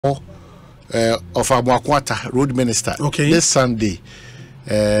of Amoakwata road minister. Okay. This Sunday,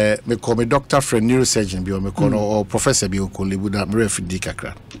 me call me doctor friend neurosurgeon bi o me call or professor bi o call lebuda me ref di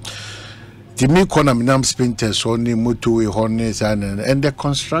kakra. The me corner me nam sprinters on the motorway hornets and the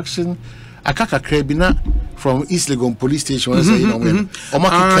construction akaka krabina from East Legon police station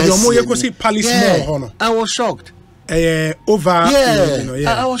I was shocked. Over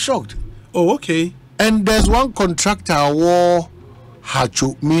I was shocked. Oh, okay. And there's one contractor war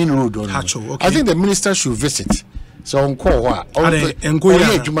Hacho main road on Hacho, okay. I think the minister should visit. So on call what? Oh,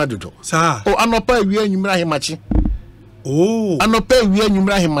 anopa we nyumra hemachi. Oh, anopa we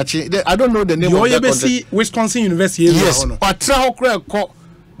nyumra hemachi. I don't know the name of that contract. Wisconsin University. Yes. Patra hokra ko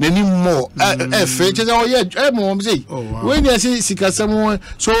nani more. When you see sikasemo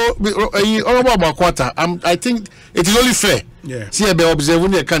so I think it is only fair. Yeah. See be observe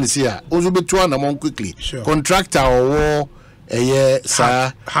when can see here. Also be to na quickly. Sure. Contractor or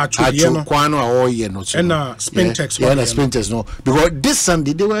sir Hacho kwano or no. And Spintex. Yeah, Spintex no. Because this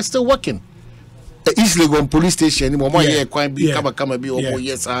Sunday they were still working. East Legon police station mo ye kwan bi kama bi omo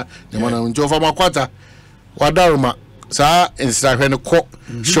yes sir. The man njo fa makwata. Wadaruma sa insahwe no ko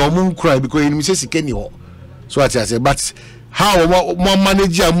shomun cry because him say sikeni ho. So I say but how mo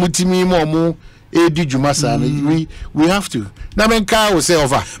manage amutimi mo edi jumasa we have to na menka will say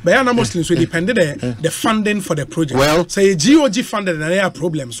over but yana Muslims will depend the funding for the project. Well, say GOG funded and there are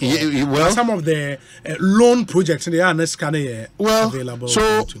problems. Well, some of the loan projects they are not available.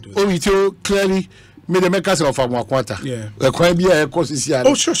 So Omito clearly made the makers of Amoakwata. Yeah. GOG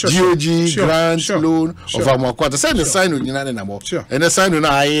grant loan of Amoakwata. Send the sign with United Namo. And the sign with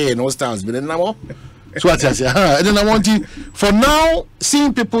IA and all stars but Namo. So what I say, and then I want you for now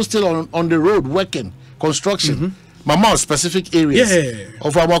seeing people still on the road working construction. Mama, specific areas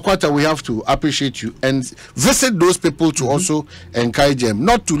of Amoakwata, we have to appreciate you and visit those people to also encourage them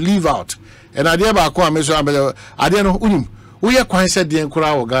not to leave out. And I did about I didn't know we are quite said the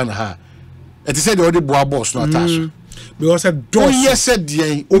Enkura Ghana ha. It is said the other boy boss not attached. Because a dog said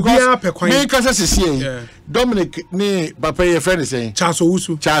the Dominic ne papa your friend is saying Charles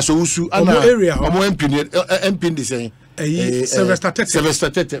Owusu area MP the saying Sylvester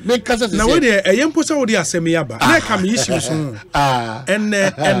Tete now where the yemposa wo dey asemi aba na come issues and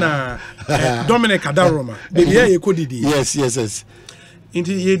Dominic Adaroma baby e kodidi yes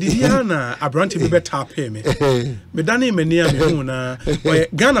inti ye didia na abranti be better pay me dane mani am hu na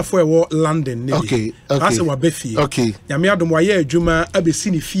Ghana for wo London ne okay ase wa befi okay nyame adom wa ye adwuma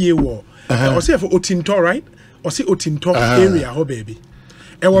abesi ne fie wo o say for Otinto right o say Otinto area ho baby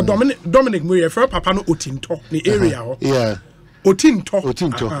e wo Dominic Moye for papa no Otinto ne area ho yeah Otinto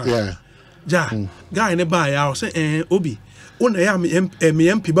yeah guy ne ba ya o say obi ona ya me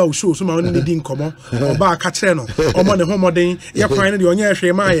MP ba o show so ma won ne din komo oba ka kire no omo ne homoden ye kwan ne de onye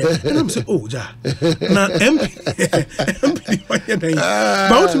hwe ma ye and I'm say oh ja na MP but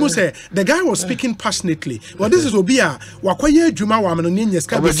ultimately say the guy was speaking passionately well this is obia wakoye adwuma wa me no nye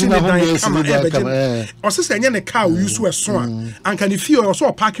ska be sine dan kama o se nye ne car use we so an can if you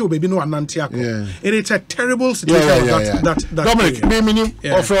so park your baby no anante akọ it's a terrible situation that Dominic me mini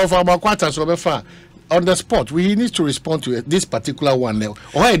of Amoakwata so be far on the spot, we need to respond to this particular one now.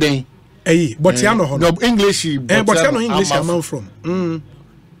 Why then? Botiano. No English. Botiano English. I'm from.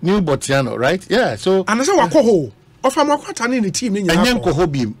 New Botiano, right? Yeah. So. And I say wakoho. Of Amoakwata ni the team. And yanko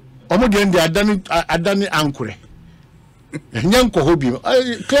hobim. Omodian de adani ankure. Yanko hobim.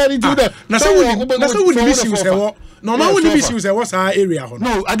 Clearly do that. That's how we be issues. No, man, we be issues. What's our area?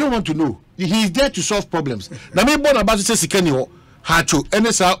 No, I don't want to know. He is there to solve problems. Now, me born about to say sikeni. Hacho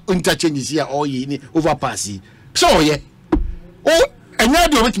NSA interchanges here or ye overpass. So yeah. Oh, and now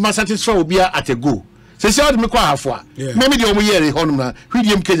the which must satisfy will be at a go. Say so me kwa afwa. Maybe the omo year honum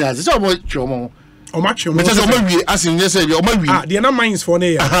hwidiem Kenya. So mo chomo. O ma chomo. Me say omo wi as in say omo wi. Ah, the na mines for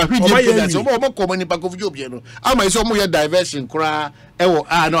ne ya. So omo come ni back of you bi no. Ama so omo ye diversion kra e wo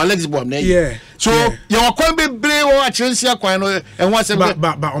no Alex Boam na yeah. So you kwan bebre wo a chensia kwan no e ho se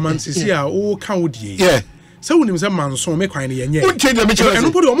ba o man sisi a o kan odie. Yeah. So when him say manson me kwan ne yenye. Unche de me chere. Eno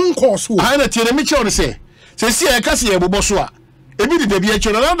body o mon course o. Ah na tie de me chere say. Say see e ka se e bobo so a. Ebi de bia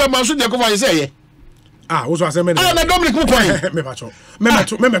chere na manson de ko fa say ye. Ah, wo so asem me. Ah na Dominic mo kwan. Me ba cho. Me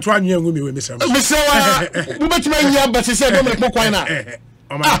metro anwe ngu me we me say. Me say wa. Mo betima nya ba say Dominic mo kwan na.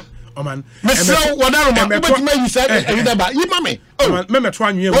 Oh man. Me say Wadaruma mo betima yi say e da ba. Yi mame. Oh me metro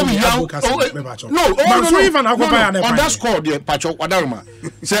anwe ngu me ba cho. No, manson even akwa ya na. On that score there pacho Wadaruma.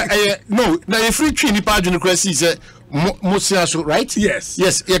 Say no, na e free tree ni pa adwene kra si say Mosiaso, right? Yes.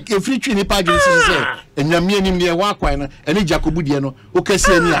 Yes. If you train page say, and Yami near Wakwana, and Jacobudiano, okay,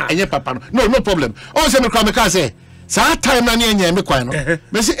 say, and your papa. No problem. Oh, say, me say, sa time na near Mequano.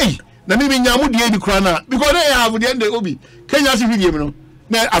 Me say, hey, na me nyamu die bi kura na because they have the end obi Kenya si video no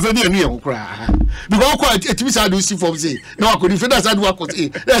na afedi enu ye kura because ko etimi sa do see for say na akodi federal sa do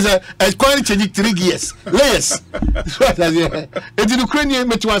akoti there's a quite change 3 years layers so that it do krenye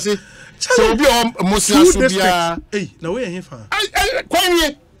metu ase so obi o muslim so bia na we here fa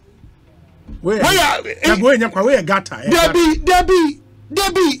kwanye we na go enya kwa we gata debi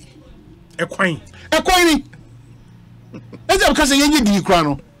ekwan ni eze because yenye di kura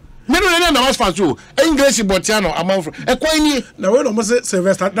no me no na was fast o English botiano amount ekwan ni na we no mo say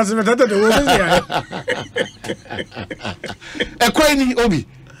Sylvester that's the way ekwan ni obi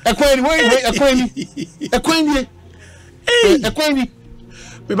ekwan ni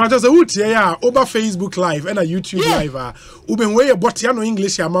me ba just who tie ya over Facebook live and a YouTube live uben we botiano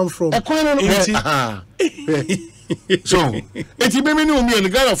English amount from so eti be me no me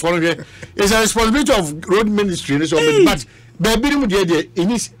and Ghana for it's a responsibility of road ministry so but baby mu dey in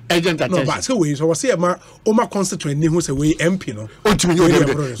his agent attention no but so we so say ma o ma constituent ni hu say we MP no o timi o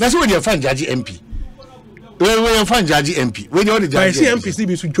dey na so we dey fan judge MP we fan judge MP we dey judge MP see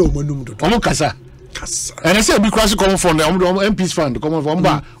be so jo manum do omo kasa and I say be cross come from the MP's fund come from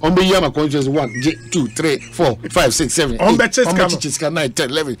ba on be year my conscience 1 2 3 4 5 6 7 on bet 9 10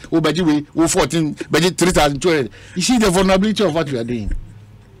 11 we budget we 14 budget 3,200 you see the vulnerability of what we are doing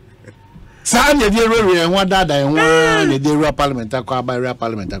San ye dey rere en wa dada en wa ye dey real parliament akwa ba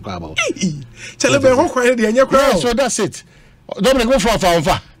chele be ho kwa dey enya kwa so that's it Dominic go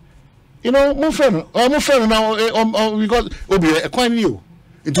for you know my friend now because obi e kwan ni o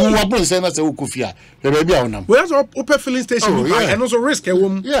it will happen say na say ukofia the baby a onam we has open filling station and also risk e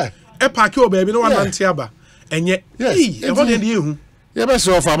wom e park o baby no one nante aba enye e ho dey ehu ye be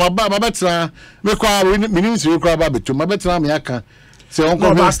so fa ma betra me kwa ministry kwa ba beto ma betra me aka say on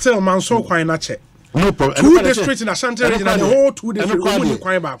no but still man so kwan na che no problem 2 districts in Ashanti region and the whole 2 districts we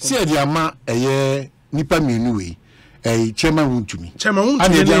kwan ba ko see the ama eye nipa menu we chairman wuntumi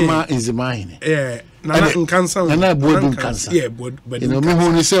and the ama is mine na nkansa na bodu nkansa but you know me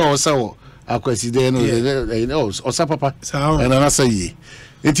hu ni say o sa o akwasi dey no o sa papa and na say ye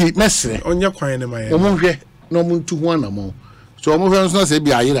enti mesre onye kwan ne maye o mo hwe na o mo ntu ho anamo so o mo hwe no say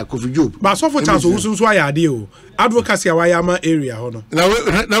bia ayira Kofi Job ba so for chance wusu so ayade o advocacy awayama area ho no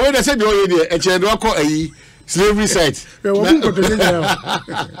na we dey say the oye dey e che do akọ ayi slavery site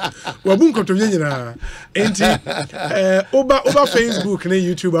wabun kotoye nyina enti over Facebook and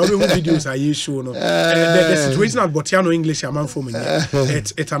YouTube I will videos are you show no the situation at Botiano English among for me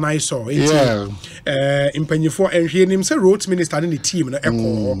it's a nice so impanyefo enhwe nim say road minister in the team na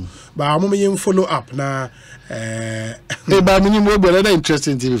eko ba mo me follow up na ba minim we be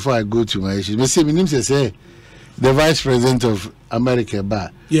interesting thing before I go to my issue me say minim say the vice president of America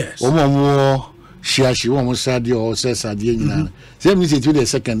ba yes she won Saudi or says Saudi nyina say me say to the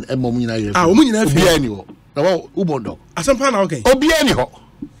second mom nyina ye o mu nyina fi ani ho na wo ubondo asampa na okay obi ani ho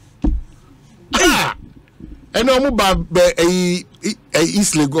eno mu ba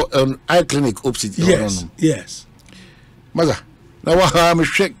East Lagos eye clinic opposite yes maza na wa me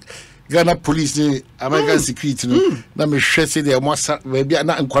hwek Ghana police American security no na me hwe say the mo ba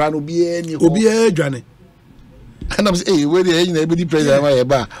na nkora no obi ani ho obi adwane and I'm saying, where the everybody president,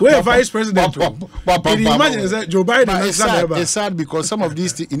 where vice president? Imagine that Joe Biden is it's sad because some of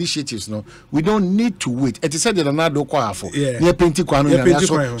these initiatives, no, we don't need to wait. It is said that another kwa for near painting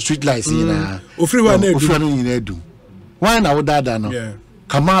street lights in why now dada no?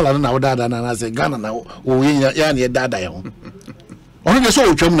 Kamala now dada and I say Ghana now. Oh yeah, near dada. Only the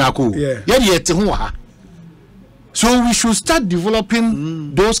soul chum nako. Yeah. So we should start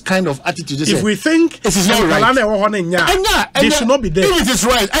developing those kind of attitudes. If we think it is not right, they should not be there. If it is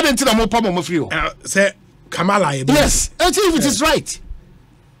right, I don't think I'm more problem for you. Say Kamala. Yes, if it is right.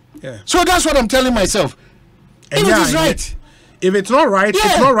 Yeah. So that's what I'm telling myself. If it is right. If it's not right,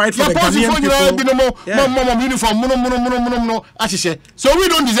 it's not right for the Ghanaian people. So we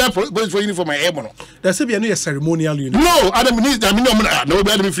don't deserve for uniform. There should be a ceremonial uniform. No, I don't mean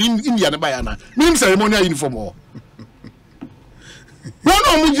nobody free India bayana. Mean ceremonial uniform. No,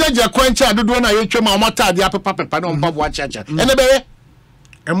 we judge a quencha do na ye twema omata de papa no mpa bo achacha. Ene be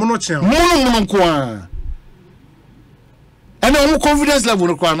mono chen. Mono kwa. And our confidence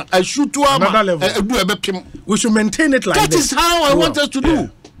level, I shoot to another level. We should maintain it like that. That is how I want us to do.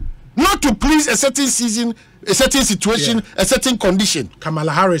 Not to please a certain season, a certain situation, a certain condition.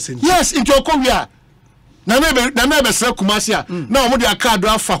 Kamala Harris. Yes, into a Korea. Na nebe sell Kumasia. Now mo dey card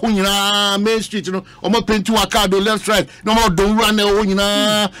afa ho nyina Main Street no. Omo paint to card left right. No more don't run e ho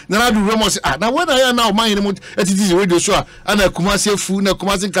nyina. Na do Ramos. Now when I now man no it is radio show. And Kumasia fu na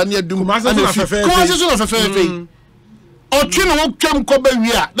Kumasia kan ya dum. Kumasia so na fefe. or Chino come cover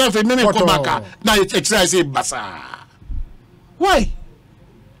we are. Now, if a minute come back, now it's exercise basa. Why?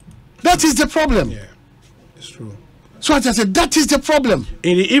 That is the problem. Yeah, it's true. So as I said, that is the problem.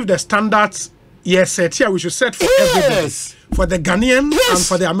 If the standards, yes, set here, we should set for everybody. For the Ghanaian and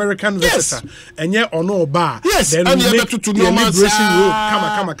for the American visitor. And yet, or no bar. Yes, then and we make the liberation road.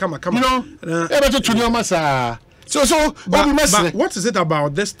 Come. You know, but what is it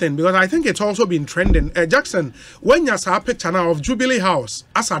about this thing? Because I think it's also been trending. Jackson, when you saw a picture now of Jubilee House,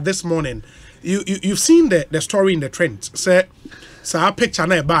 as at this morning, you've seen the story in the trend. Say, saw a picture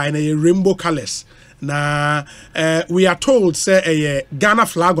now by a rainbow colors. Now, we are told, say, a Ghana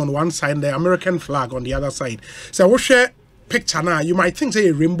flag on one side and the American flag on the other side. So, we share picture now, you might think, say,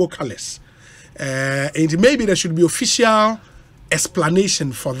 a rainbow colors. And maybe there should be official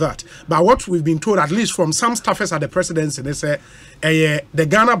explanation for that. But what we've been told, at least from some staffers at the presidency, they say the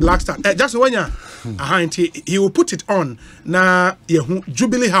Ghana Black Star, just when he will put it on na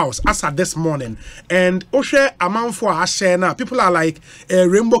Jubilee House as at this morning. And Oshe amount for Ashe now, people are like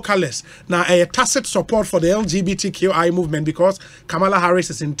rainbow colors. Now a tacit support for the LGBTQI movement because Kamala Harris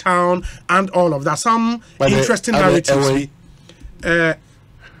is in town and all of that. Some interesting narratives.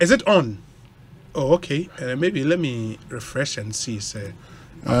 Is it on? Oh, okay. Maybe let me refresh and see. Say,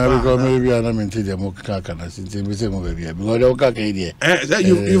 because maybe I'm not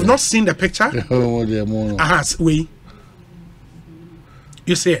you've not seen the picture? We.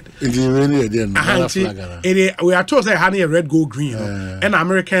 You see it? We are told that having a red, gold, green, and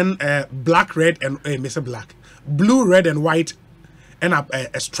American black, red, and Mr. Black, blue, red, and white, and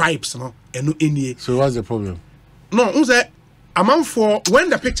stripes. No, and so what's the problem? No, amount for when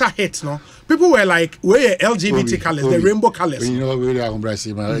the picture hits, no, people were like, "Where LGBT colors, the rainbow colors." You know, we are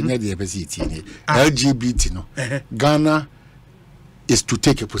LGBT, no. Ghana is to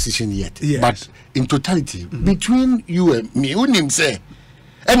take a position yet, but in totality, between you and me, who name say,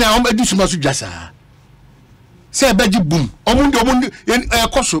 and now I'm do so much just say a baby boom. Omundi,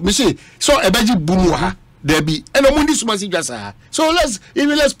 koso. Me say so a baby boom wa. There be and omundi so much just so let's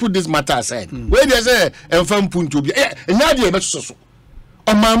put this matter aside. Where they say and from punto be and now they better so.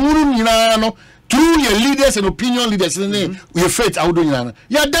 On mamuru nyina no through your leaders and opinion leaders in your faith out do nyina.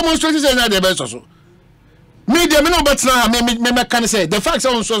 Ya demonstrations and now they better so. Me dey me no better me can say the facts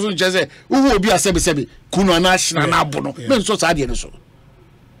on so just say who obi asebi kuno national na bono. Me so say dey no so.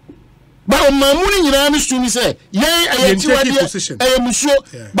 But on mamuru nyina me sumi say yeah position.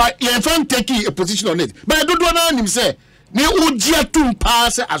 But you can't take a position on it. But I don't want to say ne ujia to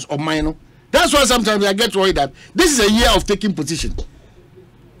pass as on mine. That's why sometimes I get worried that this is a year of taking position.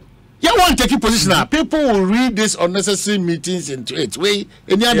 You want to take position now. People will read this unnecessary meetings into it. Way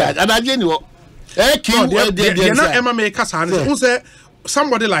any other and again you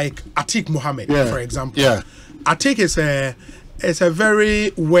somebody like Atik Mohammed, for example. Atik is a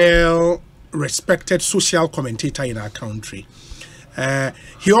very well respected social commentator in our country.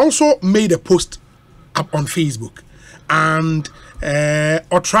 He also made a post up on Facebook and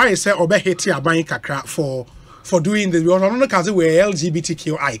or try say obeheti aban kakra for doing this because I don't know cause we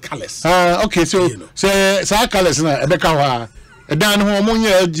LGBTQI colors. Okay, so say colors na ebeka wa e dan ho mo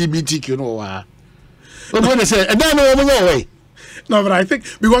LGBTQ no wa. What they say e dan ho mo way. No, but I think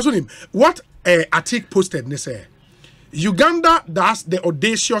because of him what Atik posted they say Uganda does the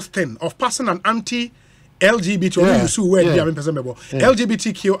audacious thing of passing an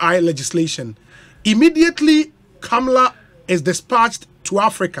LGBTQI legislation. Immediately, Kamala is dispatched to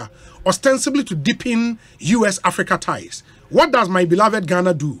Africa, ostensibly to deepen U.S.-Africa ties. What does my beloved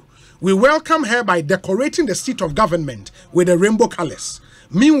Ghana do? We welcome her by decorating the seat of government with the rainbow colors.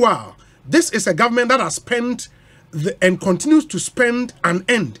 Meanwhile, this is a government that has spent and continues to spend and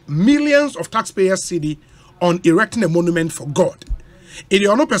end millions of taxpayers' cedi on erecting a monument for God. If you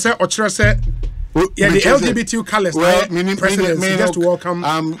are not person or say, yeah, the LGBT colors, just to welcome.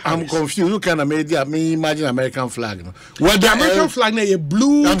 I'm confused. Look at the media. Me imagine American flag. Well, the American flag is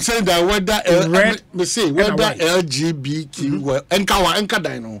blue. I'm saying that whether red, me say whether LGBT, enka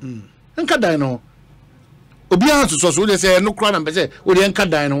dino. Obiara to so they say no crown and say we enka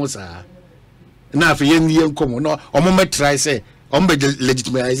dino sir. Now for yen come no, omo try say.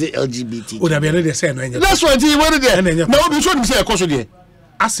 Legitimize LGBT. That's what he wanted there. Now, we should say a cost there.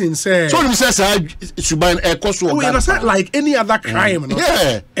 As in, say, so we say, should buy a cost of like any other crime.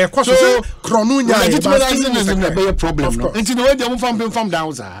 Yeah, a cost of Cronunia. Legitimizing is a problem. Into the way they move from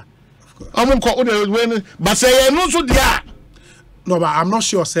down, sir. I'm going to but say, no, so dear. No, but I'm not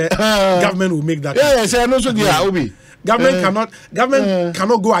sure, sir. Government will make that. Yeah, say, no, so dear, Obi. Government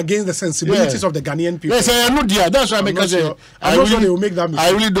cannot go against the sensibilities of the Ghanaian people. Yes, I know, dear. That's why I'm sure they will make that mistake.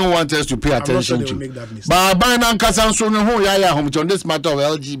 I really don't want us to pay attention to. But by now, on this matter of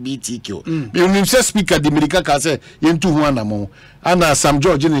LGBTQ, you just speak at the medical case into one among. And some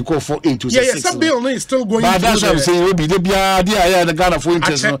George in the call for 8 to 6. Yeah, some bill is still going through. But that's what I'm saying. They be the Ghana for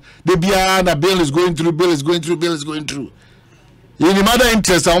interest. They be the bill is going through. Bill is going through. In the matter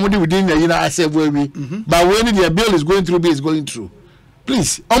interest, I'm only within the I said where we. But when the bill is going through, bill is going through.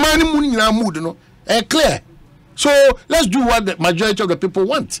 Please, I'm any money in our mood, clear. So let's do what the majority of the people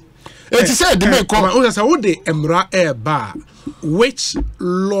want. It is said the main call. Which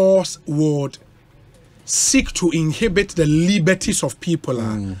laws would seek to inhibit the liberties of people?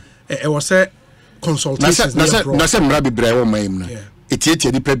 It was a consultation. It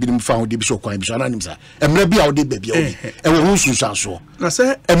is the problem found the bishop crime. And maybe I'll be baby. And we won't so.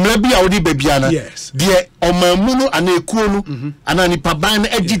 And maybe I'll be babyana. Yes, dear, on my mono and a cool and an ipabine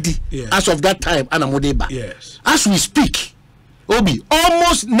edity as of that time. And I'm Modeba. Yes, as we speak, Obi,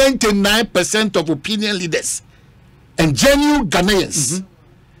 almost 99% of opinion leaders and genuine Ghanaians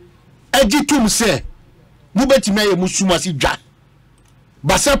editum say, Mubeti Maya Musumasi Jack.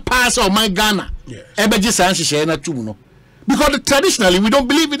 Basa pass on my Ghana. Ebeji Sansi Shena Tumuno. Because traditionally we don't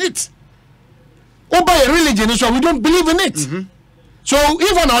believe in it. Or by a religion, so we don't believe in it. So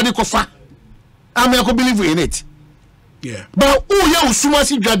even now the kofa, I mean, I could believe in it. Yeah. But who you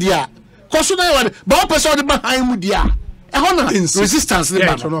sumasi gadia? Kosuna, but person behind mudia. Resistance.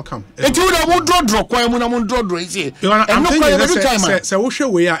 Yeah, it will not come. It will not draw.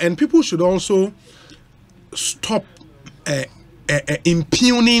 And people should also stop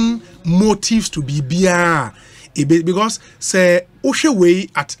impugning motives to be beer. Because say way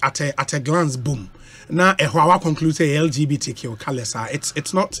at a glance, boom. Now a conclude say LGBTQ colors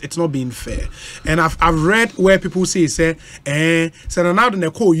it's not being fair. And I've read where people say so now the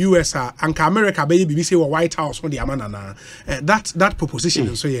call US and America baby say White House on the amana that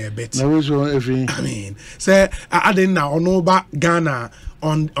proposition so yeah bet. I mean say I didn't now know about Ghana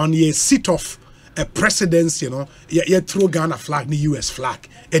on a seat of a precedence, you throw Ghana flag, the US flag.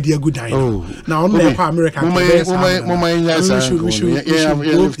 Eddie good time. Now on the America. I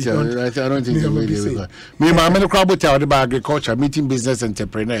don't think me, I'm in a crowd about agriculture, meeting business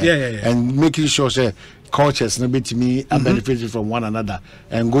entrepreneur, and making sure say cultures no bit me are benefiting from one another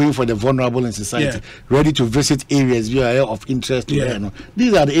and going for the vulnerable in society, ready to visit areas via of interest to them.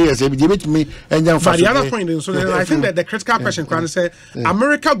 These are the areas they meet me and then but the other point is so I think that the critical question can say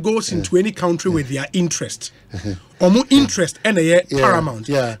America goes into any country with their interest. Or more interest and paramount.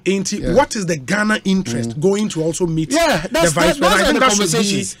 What is the Ghana interest going to also meet the vice president? I think that should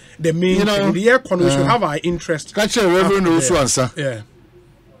be the main thing. The economy should have our interest. Catch a reverend also answer.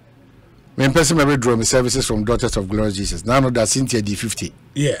 When person may draw me services from Daughters of Glorious Jesus. Now that Cynthia D50.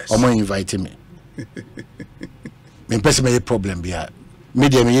 Yes. Or more inviting me. When person may problem be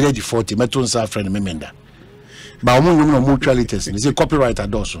media me ready 40. My two sons friend me menda. But I'm no mutualities. It's a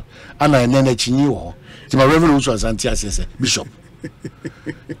copywriter also. And I nene chinyo. My reverend also as Antias Bishop.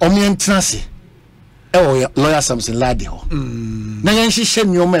 Omientrasi. Lawyer Samson Ladi ho. Na yan she share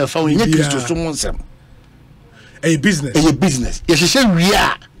your mail for you Christo someone sem. A business. A business. Yes, she share we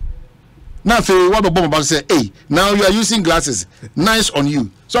are. Now for what the bomb about say, hey, now you are using glasses. Nice on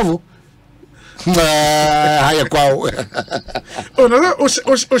you. So oh no,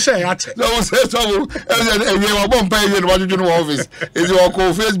 say at. No, say so. You are bomb pay you what you do office. Is your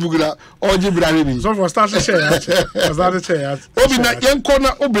call Facebook na or Jibrani. So for start to say at. Start to say at. Obi na yen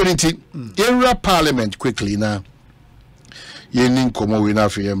corner obiriti. Area parliament quickly now. Yen nin komo we na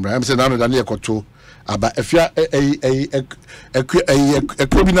for yembra. I'm saying now that near koto aba if you a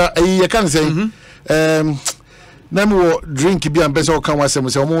cribina you can say Namo drink be and best all come was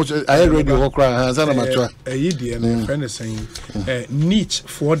almost I already walk around hands and amateur. A friend is saying niche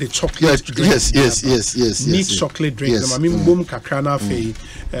for the chocolate drink. Yes. Niche chocolate drink. I mean boom kakrana fe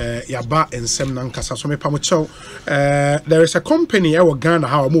yaba and semnan kasa so me pamocho. There is a company I Ghana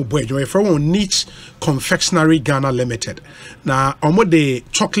how mo boy from Niche Confectionery Ghana Limited. Now omo the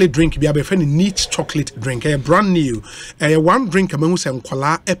chocolate drink be a friend niche chocolate drink. A brand new. One drink among sem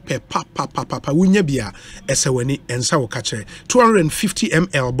kwala epe papa wunya bia eseweni and so catch 250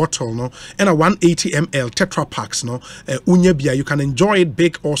 ml bottle no and a 180 ml tetra packs no unya bia you can enjoy it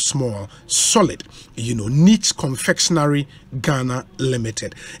big or small solid Niche Confectionery Ghana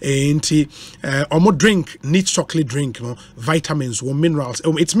Limited omo drink niche chocolate drink no vitamins or minerals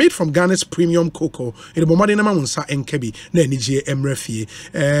it's made from Ghana's premium cocoa in the momade na unsa enkebi na enije emrefie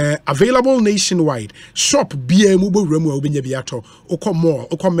available nationwide shop bia mubo remu obinya biato okọ mall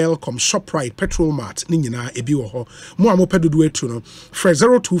okọ Melcom ShopRite Petrol Mart ni nyina ebi wo ho mo amopedo do etu no fresh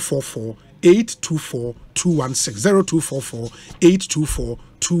 0244 824 216 0244 824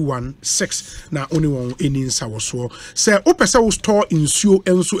 216 na only one eni nsa wo so say opese wo store nsuo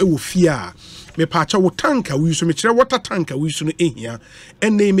enso e wo fie a me pacha wo tanka we so me kire water tanka we so no ehia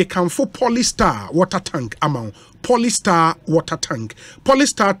ene me kanfo Polystar water tank amount Polystar water tank.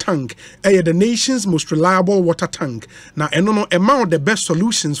 Polystar tank is the nation's most reliable water tank. Now, among the best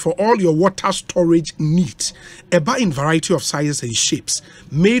solutions for all your water storage needs. Eba in variety of sizes and shapes,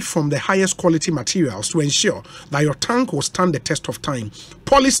 made from the highest quality materials to ensure that your tank will stand the test of time.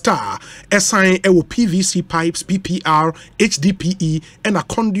 Polystar assign PVC pipes, PPR, HDPE, and a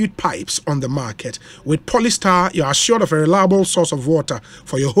conduit pipes on the market. With Polystar, you are assured of a reliable source of water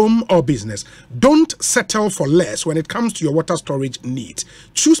for your home or business. Don't settle for less when it comes to your water storage needs.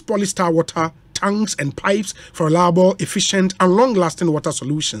 Choose Polystar water tanks and pipes for reliable, efficient, and long-lasting water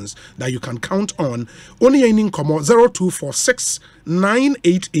solutions that you can count on. Only in Incomo 0246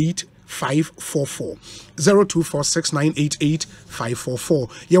 988 544 0246 988 544.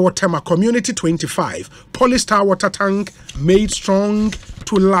 Yewotema Community 25 Polystar water tank made strong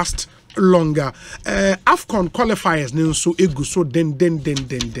to last longer. AFCON qualifiers nso egu so den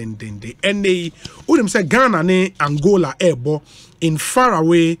ene udem say Ghana ne Angola ebo in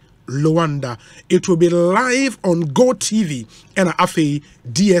faraway Luanda. It will be live on Go TV and Afe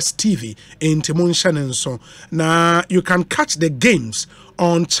DSTV in Timon Shanenso. Now you can catch the games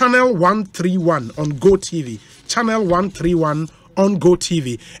on channel 131 on Go TV, channel 131 on Go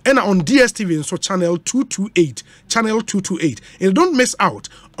TV, and on DSTV and so channel 228 and don't miss out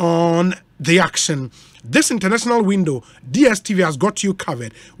on the action. This international window, DSTV has got you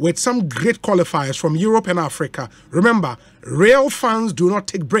covered with some great qualifiers from Europe and Africa. Remember, real fans do not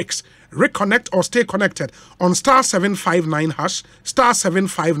take breaks. Reconnect or stay connected on *759#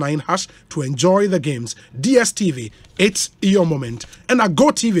 *759# to enjoy the games. DSTV, it's your moment. And at Go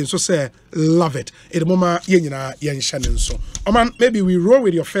TV, so say love it. Maybe we roll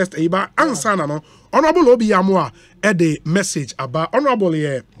with your first Eba answer no. Honorable Obi Yamwa had a message about Honorable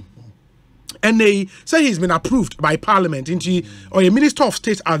and they say he's been approved by Parliament or a Minister of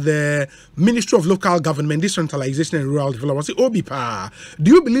State at the Ministry of Local Government, Decentralization and Rural Development. Say, Obipa,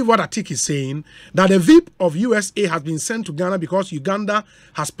 do you believe what Atik is saying? That the VIP of USA has been sent to Ghana because Uganda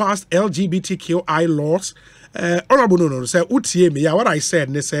has passed LGBTQI laws? Honorable no say utie me. Yeah, what I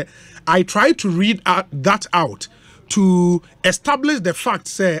said, they say I tried to read that out to establish the fact.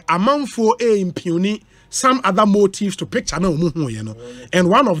 Say among 4A impugning some other motives to picture no, you know, and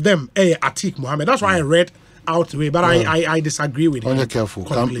one of them Atik Mohammed. That's why I read out the way, but I disagree with him. Only careful.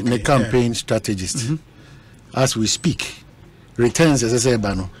 The campaign strategist, as we speak, returns as I say,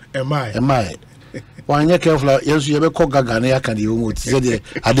 Bano. Am I? When you're careful, yes, you have a Gagana can you say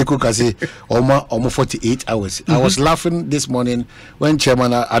Adeko Kaze almost 48 hours. I was laughing this morning when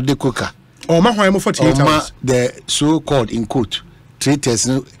Chairman Adekoka 48 hours. The so-called in quote traitors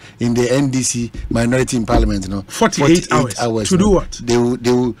in the NDC minority in parliament, 48 hours to do what? They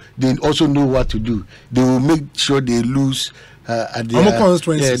also know what to do. They will make sure they lose at the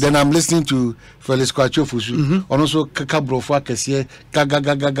constituencies. Then I'm listening to Felix Kwachofusu, also Kakabrofa Kesiye,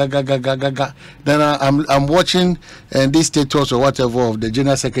 Gaga. Then I'm watching this status or whatever of the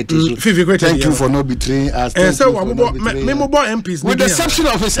General Secretary. Thank you for not betraying us. With the exception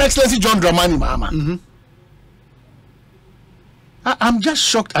of His Excellency John Dramani Mahama. I'm just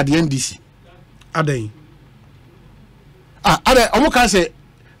shocked at the NDC. Are they? I can say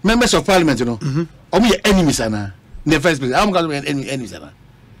members of parliament, you know, enemies in the first place. I'm going to be enemies.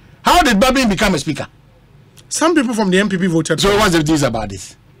 How did Babin become a speaker? Some people from the MPP voted. So what's the deal about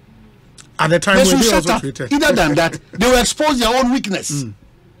this? At the time, they shut up. Either than that, they will expose their own weakness.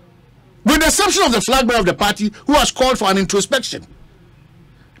 With the exception of the flag bearer of the party, who has called for an introspection,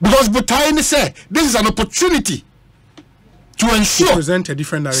 because Butaini said this is an opportunity to ensure present a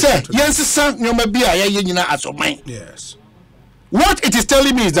different narrative. Yes. What it is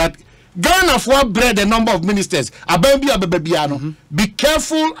telling me is that Ghana for bred a number of ministers. Be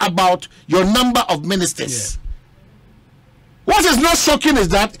careful about your number of ministers. What is not shocking is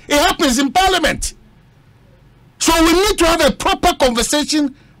that it happens in parliament. So we need to have a proper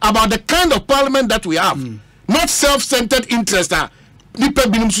conversation about the kind of parliament that we have. Not self-centered interest.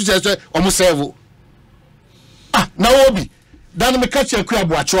 Naobi. Dan me catch a crab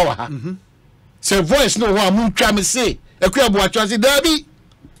watch over. Say voice no one moon try me say a crab watch say Derby.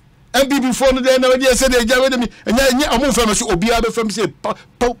 And before the end of the said they jaw with me and I'm from Obia from say pow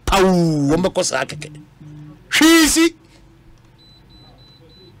She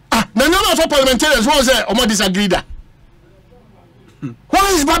none of our parliamentarians was there or more disagree that.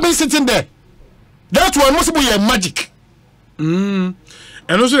 Why is Babin sitting there? That one must be a magic. And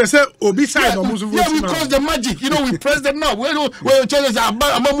also they say Obi side almost yeah, we cause the magic. You know, we press them now. Where tell us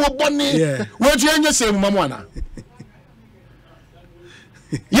about bunny. Yeah. Where you say mamwana?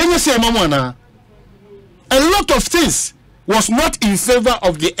 You say mamwana. A lot of things was not in favor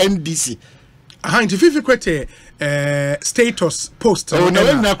of the NDC. If you create status post. Oh, no,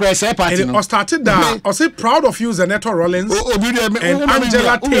 and I started that. I say proud of you, Zeneto Rollins. And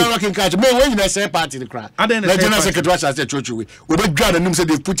Angela Tate. When you say party, the crowd. I then the general secretary said, "Church, we would grab and say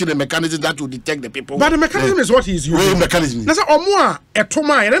they put in a mechanism that will detect the people." But the mechanism is what he's using. Mechanism. That's a more a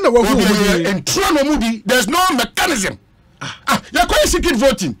toma and then the one in Toronto Moody. There's no mechanism. You're quite secret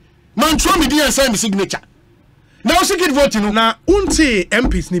voting. Man, show me the sign signature. Now secret voting. Now, unti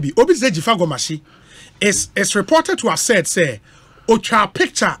MPs nibi. Obi say Jifago Mashi. It's reported to have said, say, Ocha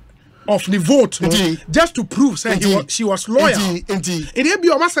picture of the vote, no, just to prove, say, she was loyal. It be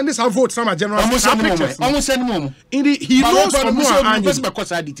almost send this her vote, some general. Almost send him. He knows from so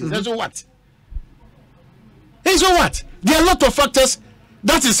what? So what? There are a lot of factors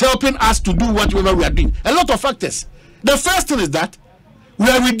that is helping us to do whatever we are doing. A lot of factors. The first thing is that we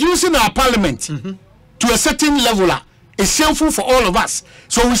are reducing our parliament to a certain level. It's shameful for all of us.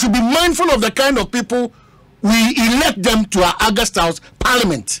 So we should be mindful of the kind of people we elect them to our August House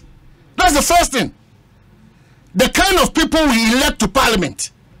Parliament. That's the first thing. The kind of people we elect to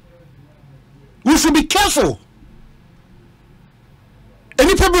Parliament. We should be careful.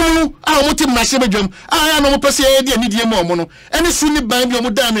 Any people I want to mashebe I know person dey need more any silly band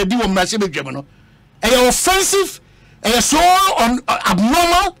you down dey wo mashebe no. And offensive and so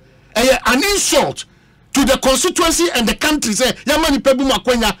abnormal and an insult to the constituency and the country. Say yamani pebu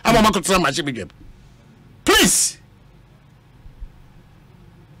makwenya ama makotra mashebe. Please.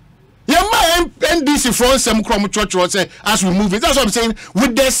 Yama NDC from some church will say as we move it. That's what I'm saying.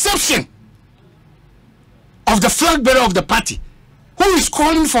 With the exception of the flag bearer of the party, who is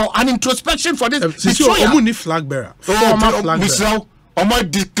calling for an introspection for this flag bearer. Almost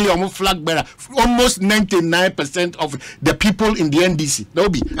 99% of the people in the NDC. That will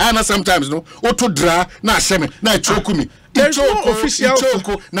be. I know sometimes no. Auto dra na shame na chokumi. There's no official.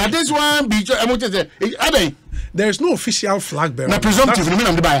 Now this one be. There is no official flag bearer. Na presumptive. No mean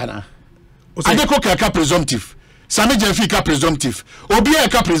I'm the buyer na. Adeko kaka presumptive. Sami Jenfi ka presumptive. Obi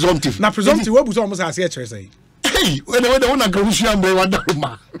ka presumptive. Na presumptive. What was almost as here say. Hey, when they want to go to Shambe, what the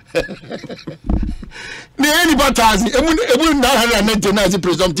man? Anybody has a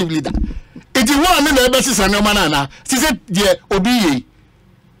presumptive leader. It is one in the basis and your manana. She said, yeah, Obi.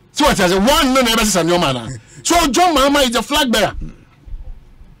 So it has a one in the basis and your manana. So John Mama is a flag bearer.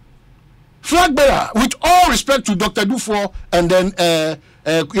 Flag bearer, with all respect to Dr. Dufour and then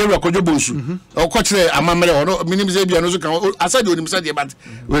Area Kojobonsu. Or coach Amamere or Minimizabia, and also I said you said, but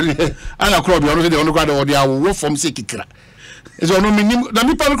Anna Crowd, you know, the underground or the work from Sikikra. So no minimum, the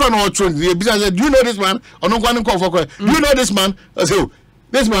people can all train. Do you know this man? Or no one call for do you know this man? So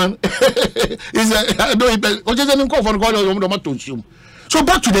this man is a so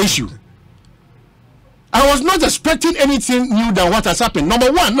back to the issue. I was not expecting anything new than what has happened.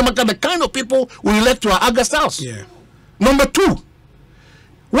 Number one, no matter the kind of people we elect to our August House. Yeah. Number two,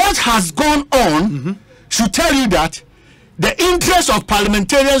 what has gone on should tell you that the interests of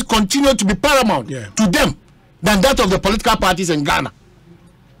parliamentarians continue to be paramount to them than that of the political parties in Ghana.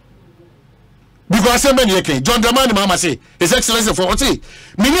 Because John Dramani Mama say, His Excellency for say,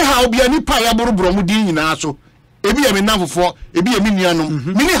 many how be any payaburu bromudi in aso, ebi a minam for, ebi a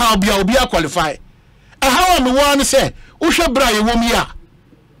minianum, many how be a qualify. And how am one say, Usha Bra Womia,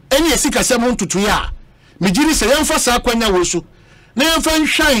 any a sick as someone to Tuya, Mijini say, young for Saquania Wosu, never find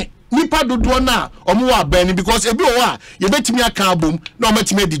shine. Nipa do na or more Benny because a bit you bet me a car boom, no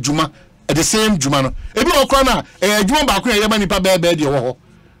met me the Juma at the same Jumano. A bit of corner, a Juma Baku, Yamanipa bed, no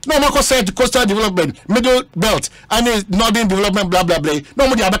Marco said coastal development, middle belt, and northern development, blah blah blah. No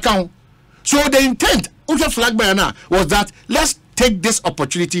more the other count. So the intent of the flag banner was that let's take this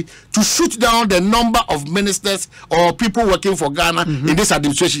opportunity to shoot down the number of ministers or people working for Ghana in this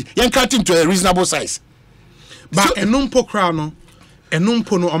administration, and cut into a reasonable size. But a numpo crown.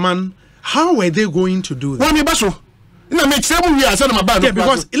 Oman, how were they going to do that? Yeah,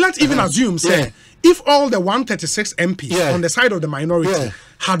 because let's even assume, say, if all the 136 MPs on the side of the minority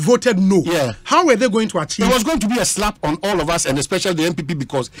had voted no, how were they going to achieve? It was going to be a slap on all of us, and especially the MPP,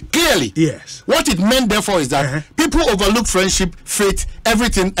 because clearly, what it meant, therefore, is that people overlooked friendship, faith,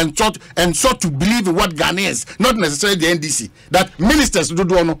 everything, and sought to believe in what Ghanaians, not necessarily the NDC, that ministers do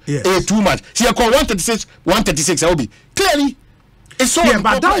too much. She called 136, I will be clearly. It's all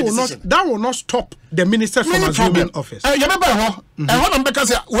but that will not stop the ministers from assuming office. You remember how?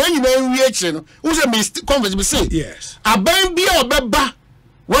 Because when you know reaction, who's a conference we say? Yes. A baby or beba,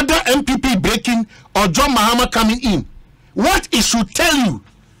 whether MPP breaking or John Mahama coming in, what it should tell you,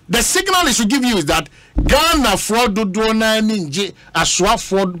 the signal it should give you is that Ghana fraud do na ninja aswa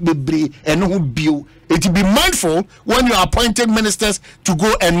fraud bebre and who bill. It will be mindful when you are appointing ministers to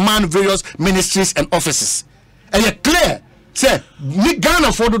go and man various ministries and offices. And you're clear. Say,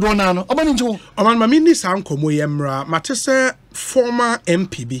 Ghana for the one now. Oman Mamini Sankomo Yemra, Matisse former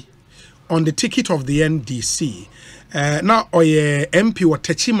MPB on the ticket of the NDC. Now, Oye MP or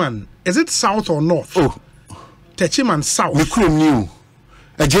Techiman. Is it south or north? Oh, Techiman south. We couldn't knew.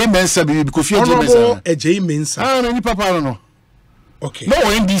 A J Mensa because you're a J Mensa. Ah, any papa, I don't know. Okay. No,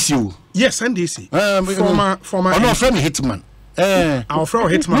 NDC. Yes, NDC. Former. Oh, no, friend Hitman. Our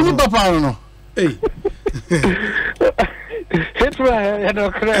friend Hitman. Any papa, I don't know. Hey.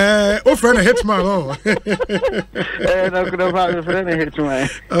 Hitman, oh, friend Hitman, oh.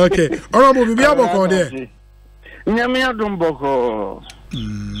 Okay. Honorable Bibiaboko there.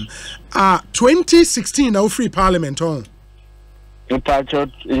 2016 now free parliament on.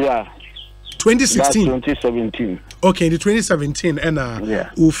 Yeah. 2016. 2017. Okay, the 2017 and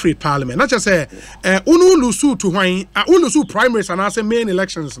free parliament. Not just say unu lusu to wine, ulusu primaries and also main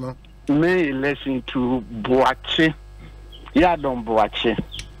elections, no. Main election to Boache. Yeah, don't Boache.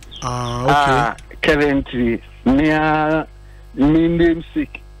 Okay. Currently, near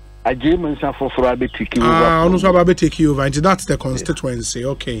namesake. A German for take you over. Take you over. That's the constituency.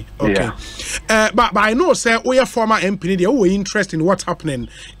 Okay. Yeah. But I know, sir, we are former MP. They are interested in what's happening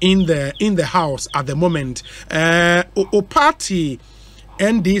in the house at the moment. Party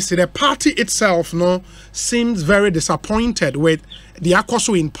NDC, the party itself, no, seems very disappointed with the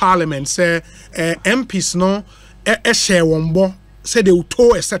Akoso in Parliament. Say MPs, no, share one bo. Say they will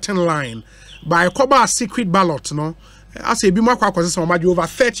toe a certain line by a secret ballot, no. I say, be more over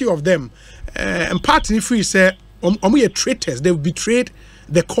 30 of them. And party free say, we are traitors. They've betrayed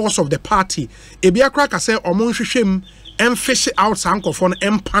the cause of the party. Ebia crack, I say, shame and fish out Sankophone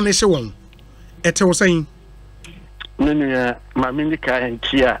and punish one. It was saying, Many, my minica and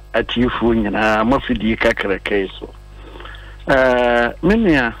Chia at you, Mofidi Kakara case.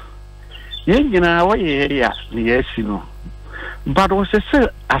 Many, you know, what yes, you know. But was a say,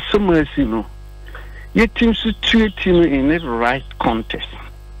 as some you know. Yet seems to treat him in the right context.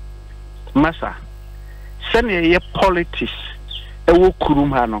 Massa, send a politics, a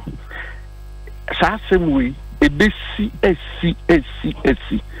wokurumano. Sassam we, a BC,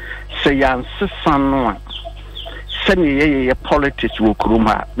 say, answer son. Send a politics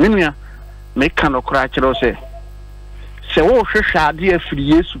wokuruma. Minia, make cano cratcher say. Say, oh, shady for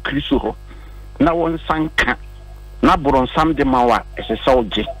years to Chriso. Now one sanka, not but on some demawa as a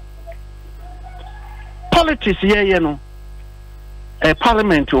soldier. Politics here, you know, a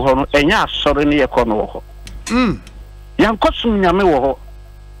parliament to her, and ya sorry near corner. Young Cosum Yame,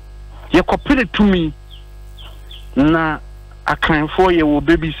 you copy it to me. Na a kind for you,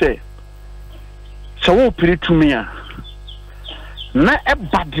 baby say. So, put it to me. Na a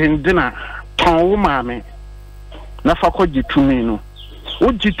bad dinner, Tom Mammy. Na fakoji to me, no.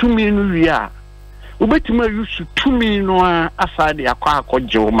 Would you to me, no, we are. Ubetima used to me, no, aside the aqua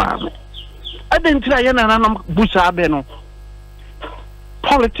Joe Mammy. I didn't try and Busa Beno.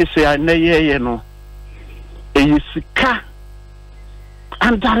 Politics, I know, no. A ska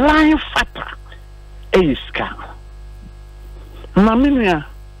underlying factor. A ska. Maminia,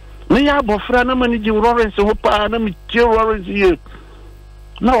 me abofrana manage Lawrence, hope I am Lawrence here.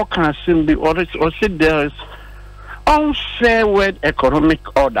 No can simply or said there is unfair word economic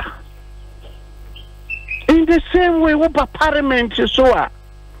order. In the same way, what parliament is so.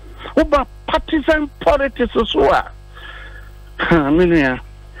 Over partisan politics as well.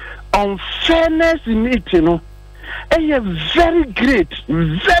 Unfairness in it, you know, very great,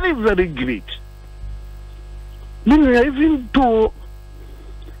 very, very great. Even though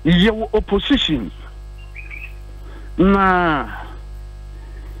your opposition, your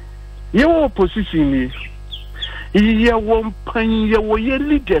opposition is your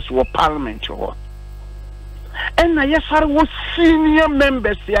leaders were parliament. And I was senior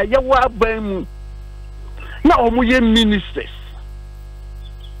members here. You were by now we ministers.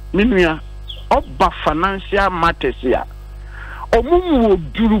 Minia, about financial matters here. Omu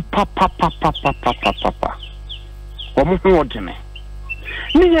duru papa. Omu ordinary.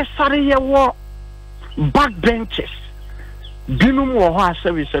 Me sorry you were backbenchers. Binum wo ha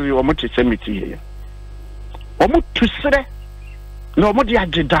service omu to semiti here. Omu to sere. No omu di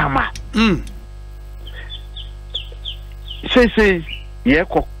agidama. Say ye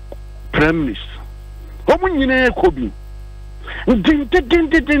ko prime minister omu nyina ko bi din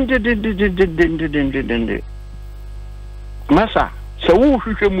masa se wo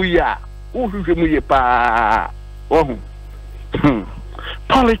hwehwe mu ya wo hwehwe mu ye pa wo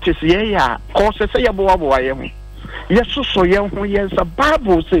politics ye ya ko se ye bo wa ye ho ye soso ye ho ye sa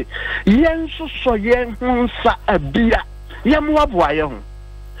bible say ye soso ye ho sa abia ye mo wa ye ho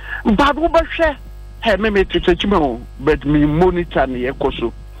but wo ba hwe he me titachimo but me monitor ne ye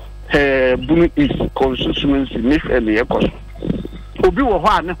koso bunu is constituency me fe ne ye koso obi wo ho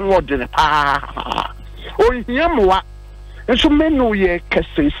ane ho de ne pa o hiamwa nso menu ye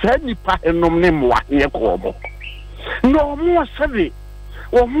kese sa nipa enom ne mwa ye ko obo no mo sabe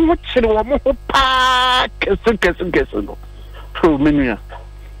o mo chire o mo pa kese no so menu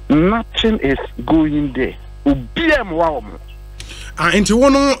nothing is going there obi amwa o mo into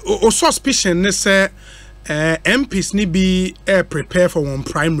one o suspicion ne say MPs ni be prepare for one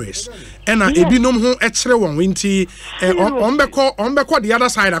primaries and ebinom ho ekere won nti on beko the other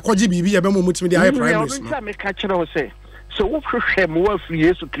side akoji bibi e be mo mutimi the high primaries no me ka kire o say so wo hwehwe mo wa firi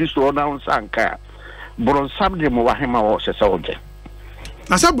Yesu Kristo na unsanka bronsam de mo wa hema wo se oje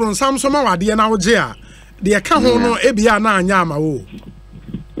na se bronsam so ma wade na oje a de ka ho no ebia na anya ama wo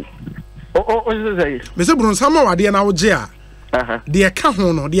o say me se bronsam ma wade na oje a de ka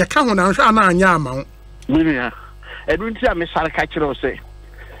ho no na hwa na anya ama wo minia edunti a me sare ka kire o say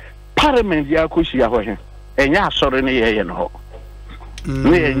parliament ya ko shia ho he enya asore ne ye no ho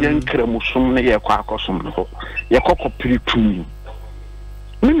ne enya nkramusum ne ye kwa akosum no ho ye kokopiri tumi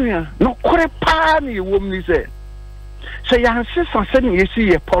minia no kore pa ne wom ni say ya nsesa se ne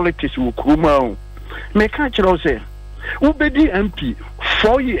yesi ye politics wo kuma o me ka kire o say ubedi MP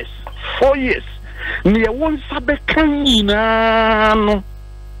 4 years ne won sabe kan nyina no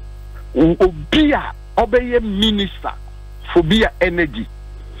obia obeye minister for bia energy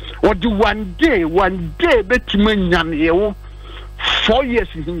what do one day betima nyane wo 4 years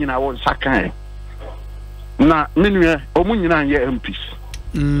nyina won sakan na menu omu nyina ye MPs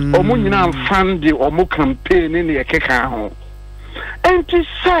omu nyina fund omu campaign ne ye keka ho enti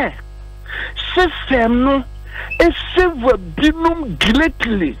say system no e save binum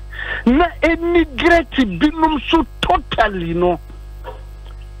greatly na any great binum so totally no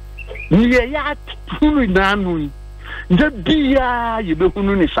niye ya hunu nanu de bia ye be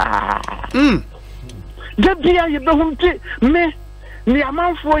hunu ni sa de bia ye be hunu ti me ni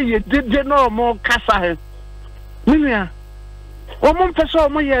amanfo ye de no mo kasa he minia o mo pese o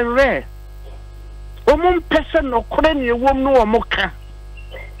mo ye re o mo pese no kore ni ewom no o mo ka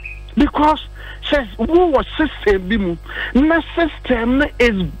because says who was system bi mu na system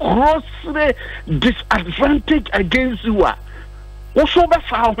is grossly disadvantage against you. Also, yeah,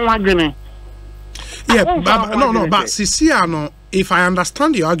 but Sisiano, if I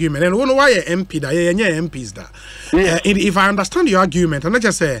understand your argument, and why you MP that you MPs that, if I understand your argument, and I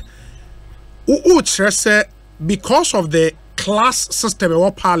just say, because of the class system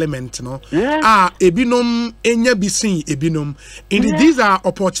of parliament, no, ebinum enya bisin ebinum, and these are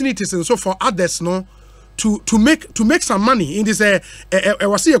opportunities and so for others, no. To make some money in this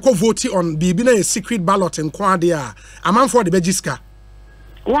was see a vote on the a secret ballot in Quadia. A man for the Bejiska.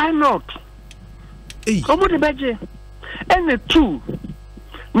 Why not? Come on the Beji. And the two.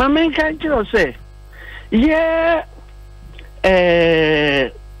 My main can't say, yeah,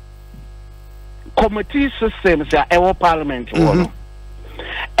 committee systems are our parliament. And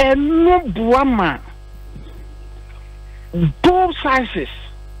no Buama, both sizes.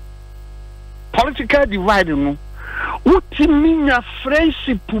 Political divide no what minya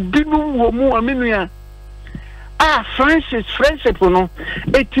friendship binu wo mu aminua friendship no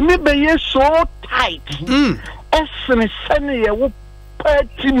etimi be so tight essene sene ye wo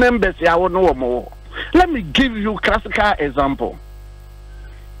party members ya wo no wo. Let me give you classical example.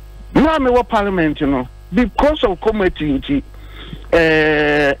 Now me wo parliament no because of committee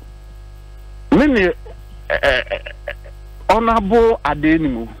many honorable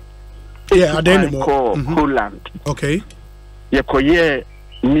adenimu. Yeah, I don't know. Holland. Okay. You could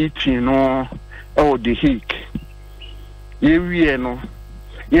meeting no the hick. You know,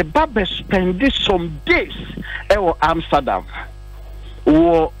 your Baba spend some days at Amsterdam.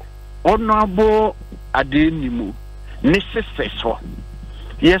 Or honorable Adenimu, necessary.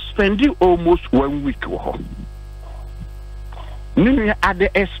 You spend almost 1 week. At the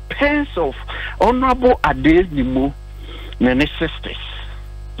expense of honorable Adenimu, necessary.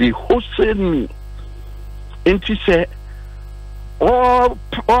 They hosted me and she said,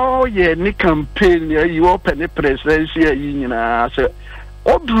 oh yeah, ni campaign you open the presidency union. I said,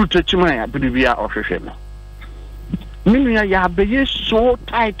 oh, Bruce Chimaya, Brivia official. Minya ya be so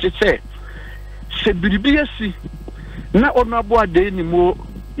tight to say biribiasi na Honorable Adenimo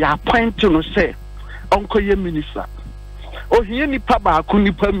ya appoint no say onko ye minister o hiye nipa ba ko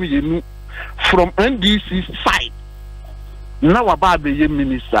nipa mienu from NDC side na waba be ye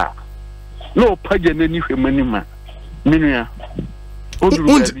minister no paje na ni hwemanima minua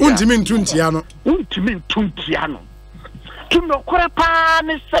untimi ntuntia no tuno kora pa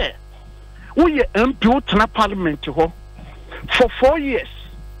ne say we MP utna parliament ho for 4 years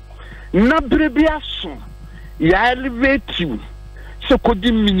na brebiaso ya elevate you so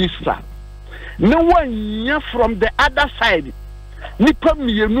kodi minister no one from the other side nipa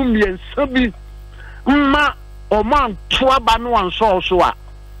mienu miensa bi ma o man to aba no anso so a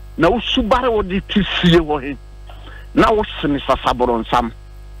na usubare wo de tisie wo he na wo sene sasaboro nsam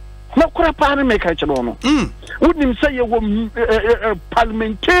na kura pa na make a no wonim say ye wo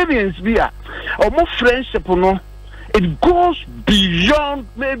parliamentarians bi a o mo friendship no it goes beyond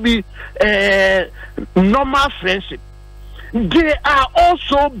maybe normal friendship. They are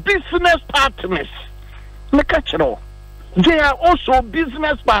also business partners. They are also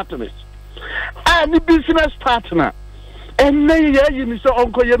business partners. Any business partner, and then you say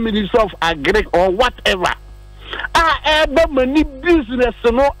Uncle Minister of Agri or whatever. Many business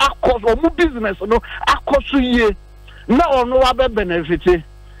no across or business no across ye. Now no other benefit.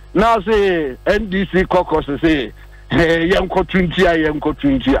 Now say NDC caucus say yam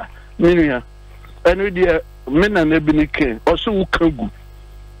kotuntia minia enu dia mena na binike oso ukagu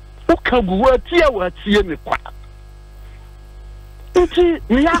watie ne kwa nti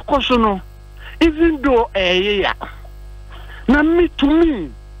ni akoso no even though ya na me to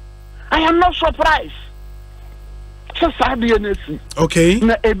me I am not surprised so sad yenesi okay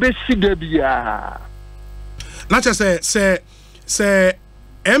na ebesi da bia na say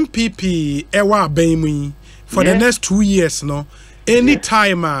MPP ewa abenmu for the next 2 years no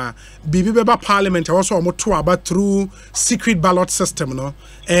anytime bibi beba parliament also omoto about through secret ballot system no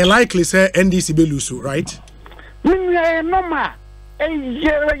likely say NDC be lose right normal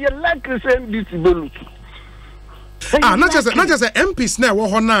you likely say NDC be lose not just MPs na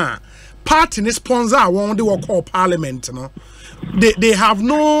wo na party ni sponsor won they work call parliament no they have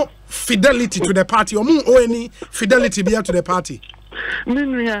no fidelity to the party or any fidelity be to the party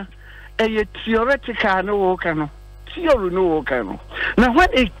theoretical no can theory no can. Now when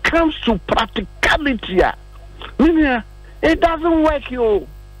it comes to practicality, it doesn't work you.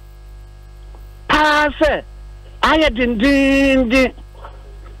 Pass I didn't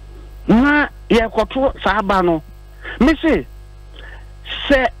na ya koto sabano. Me say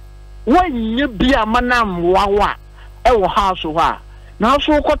when you be a manam wawa e house wa na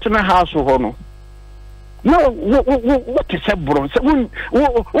so koto na house ho no. No, what is a bronze? We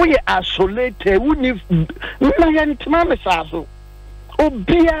isolated. We need Nayantimasaso.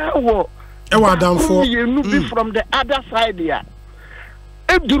 Obia wo. You be from the other side here.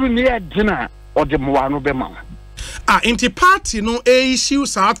 During the dinner or the Moano Bema. Inti party no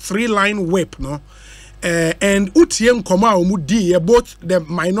issues are 3-line whip no. And Utiem Koma Mudi, both the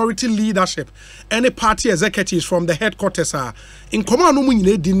minority leadership and the party executives from the headquarters are in Koma no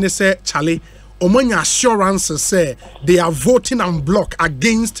Munine didn't say Charlie. Omanya assurances say they are voting en bloc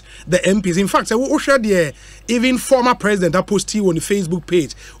against the MPs. In fact, even former president that posted on the Facebook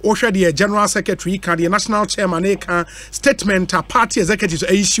page, the general secretary, the national chairman, statement, party executives,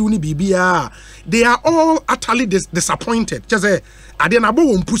 they are all utterly disappointed. Just say,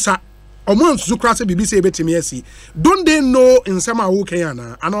 don't they know in some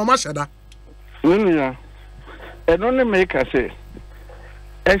Ukayana and Omashada? And only make us say,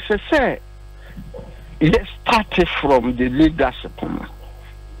 as I say. Yes, started from the leadership,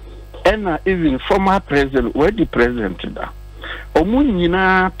 and even former president, where the president da.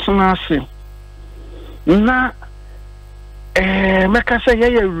 Omunina tunasi na meka say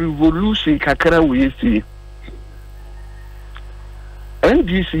a revolution kakra we see.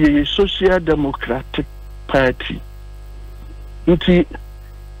 NDC is Social Democratic Party. Nti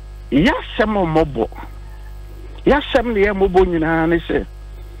yasem mobo. Yasem le mobo nyina ne say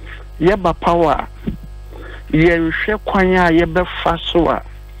yeba power yehwe kwanya yebe faso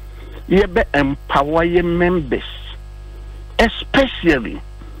yebe empower ye members, especially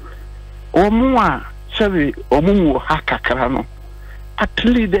omwa sabi omu ha kakra no. At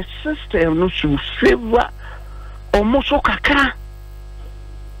least the system no should favor omoso kakra.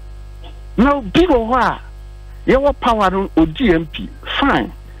 Now big wa your power on ODMP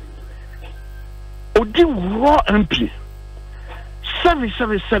fine. Odi raw MP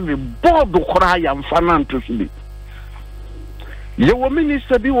 777 board okra yam fanan to be You were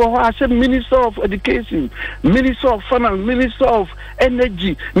minister be I said minister of education, minister of finance, minister of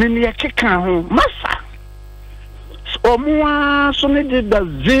energy, massa. So more so needed the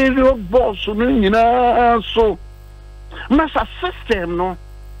zero boss so massa system no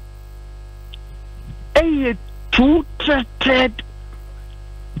a two treated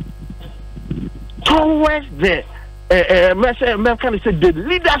towards the the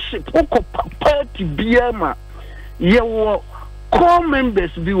leadership party BMA you core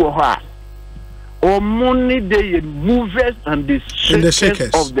members be or money they movers and the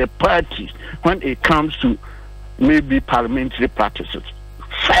shakers of the party when it comes to maybe parliamentary practices.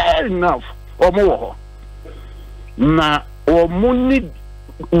 Fair enough. Or more. Now or money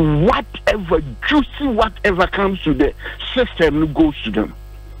whatever juicy whatever comes to the system goes to them.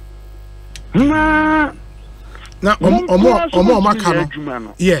 Now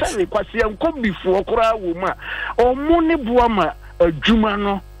yes. Before or money buama a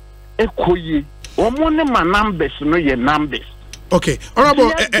jumano ekoye or money my numbers no your numbers. Okay,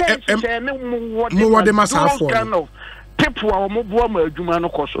 honorable more the mass have for people or more buama jumano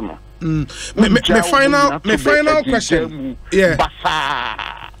kosono. My final question. Yeah.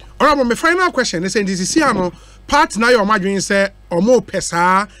 Honorable, my final question is this is here part now your imagine say or more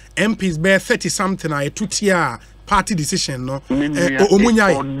pesa MPs bear 30 something I 2 tier party decision no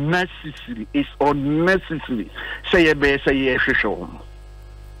unnecessary. It's unnecessary. Say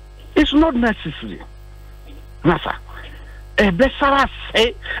it's not necessary. Nasa. A better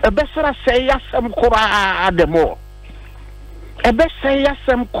say some kura the more. A better say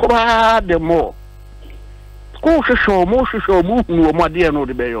some kura the more. Go show move no more dear no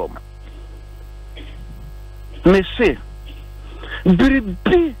the bayom. Me say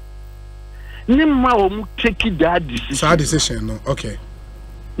Bribi Nima omu take that decision. Sad decision, no. Okay.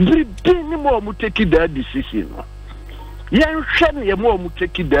 Bribi Nima omu take that decision. Yan shen ye mo omu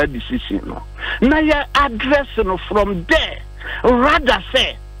take that decision. Na ya address no from there. Rather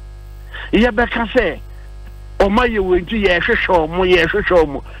say ye beka say Oma ye wenti ye hwehwe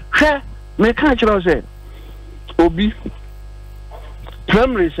omo. Hwe me ka kire say Obi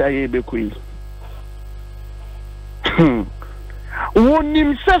primary say be queen.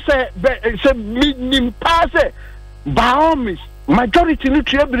 Wonim say minim pass by all means majority no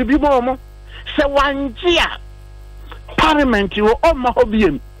tue biribi bo mo say wanjia parliament wo o ma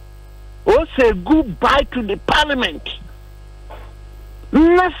hobiem o say goodbye to the parliament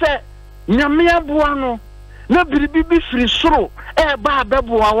na say nyame aboa no na biribi bi firi soro e ba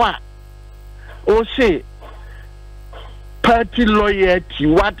abeboa wa o say party loyalty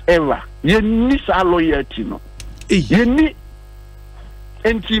whatever you need a loyalty no you need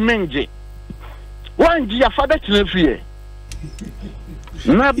entimenje wanji ya father tinafie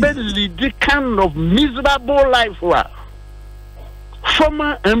na be lead the kind of miserable life wa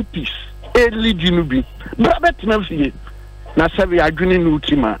former MPs lead you be brabe tinafie na sabi adwene no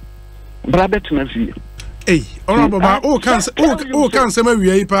ultima brabe tinafie honorable ba o kan say ma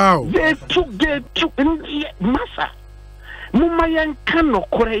wi pa o they took massa mumma yan kan no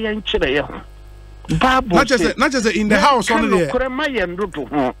kore yan kire ye ho not just in the house on there.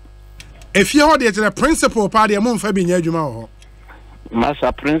 If you hold it to the principal party, I'm for being Yajuma.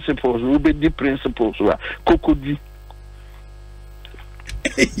 Massa principles, will be the principles. Cocody.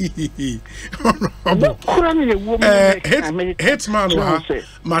 Hitman,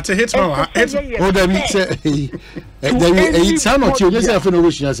 Mate Hitman, oh, it's not yourself in a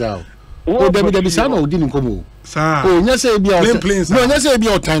wish yourself. Oh, there be son or didn't come. Oh, yes, be plain. No, yes, be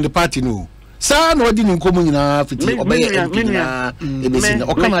your time the party. No. Sa no di nkomo nyina fiti obey empina ebesin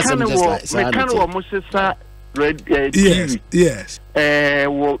o kana sem just like sa me kan wo mosesa red yes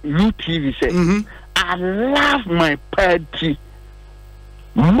wo UTV say I love my party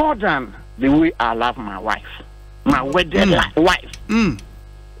more than the way I love my wife my wedded wife me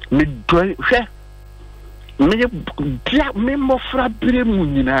do hwe me mo fra bire mu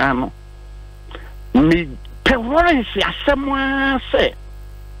nyina no me pe worry si asem say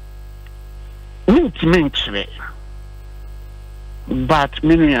but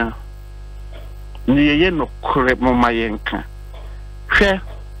minia ni no kore mo mayenka hwe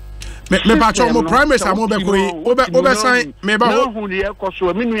me ba cho mo primaries amo be koi obe sign me ba ho hu ni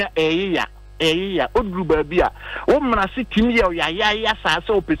ekoso minia eyiya oduru ba bi a wo mra se timi ya sa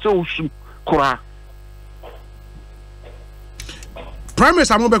se opese osu kora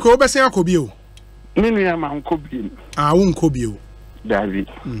primaries amo be koi obe sign akobi o minia ma nkobi wo nkobi o David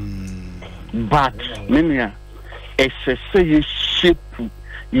but minia say ye shape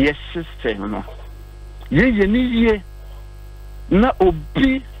ye system no ye ni ye na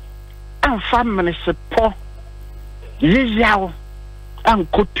obi amfa menese po ye yawo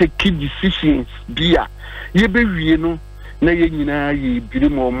anko take decisions bia ye be wie no na ye nyina ye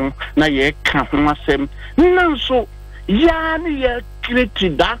birimomo na ye ka ho asem nanso ya ne ye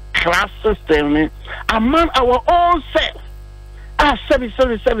create that class system among our own self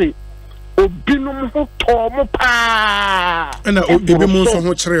sorry obinum ho tomo pa na obi mu so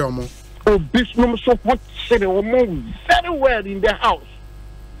ho kire omo obinum so ho kire omo very well in the house.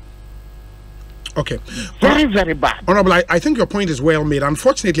 Okay. Very bad. Honorable, I think your point is well made.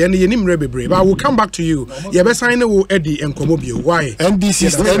 Unfortunately, and but I will come back to you. You better sign Eddie and Komobio. Why?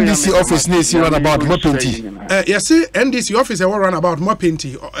 NDC office needs run about Mopinti. Yes, NDC office will run about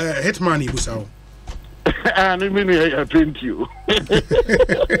Mopinti. Hetman Ibusao. And I mean, I print you.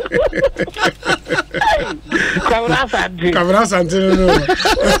 Cabras and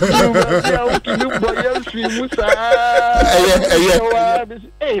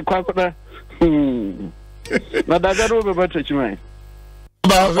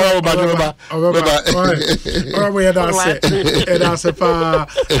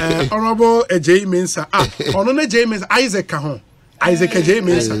Honorable J means Honorable J means Isaac Cajon. Isaac J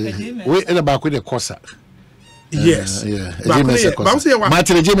means we in about with the Cosa. Yes,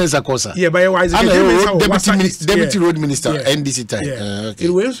 Martin James Acosa. Yeah, but Isaac Deputy Road Minister, NDC time. It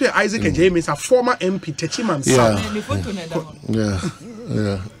will say Isaac James, a former MP, Techiman.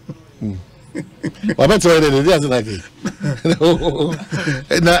 Yeah. What about the day? Like it.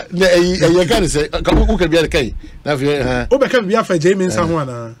 You can't say, who can be a K? Can be a James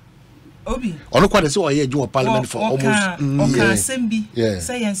someone. Obi. On quite so I do a parliament for almost.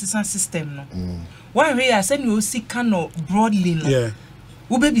 Science system. Why we are saying you see cano broadly. Yeah.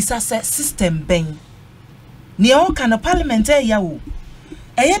 We baby system bang. Near can a parliament yaw.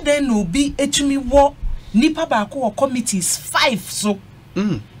 Then no be etumi wo nipa baako or committees 5 so.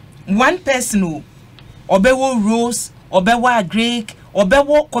 One person who obewo rules, obewa Greek,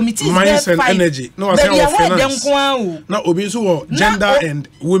 obewo committees. Minds and energy. No, I say finance. Now obiso gender and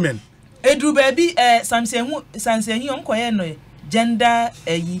women. Edru baby sanse hi onkoye no gender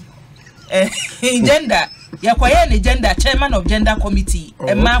gender ya kwaye ne gender chairman of gender committee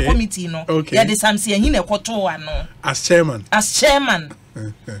ma committee no ya de samse hi na koto ano as chairman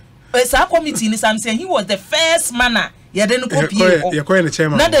sa committee ni samse hi was the first manner ya de no copy ya kwaye ne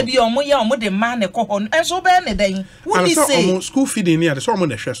chairman na da bi omo de man ne ko hon enso be ne den wo ni say school feeding ni ya so omo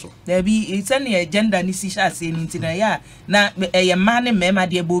na hwe so da bi it's any gender ni si sha say ni ntina ya na eye man ne mema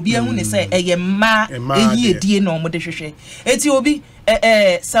de bobi ahu ne say eye ma eyi edie na omo de hwehwe eti obi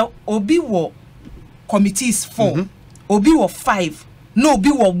so obi wo committees 4 obi wo 5 no obi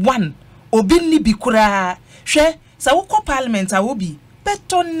wo 1 obi ni bi kura hwe sa wo ko parliament a obi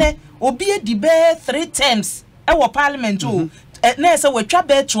betonne obi edi be 3 terms e wo parliament o na say we twa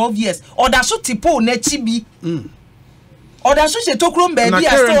be 12 years oda so tipo na chi bi oda so se tokro mba bi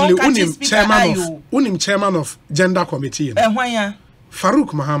as to catch speaker chairman of gender committee hwan ya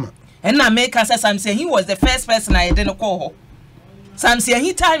Farouk Mahama and na make us say he was the first person I didn't call her. Samsi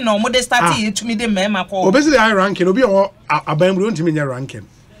he time no mo de start here to me the mema call. Obviously high ranking obi o abamru ntimi nya ranking.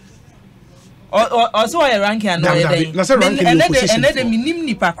 O so a ranking no dey. Na say ranking no position. And minim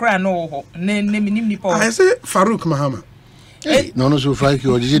nipa kra no ho. Ne minim nipa. I say Farouk Mahama. No so Frank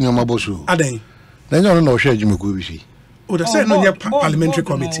o jiji no mabosu. Aden. Na nya no hwe adwumako bi fi. O da say no parliamentary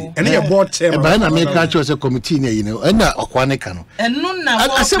committee. And your board chairman. Ba na make actually say committee na yi no. Na okwane ka no. Enu na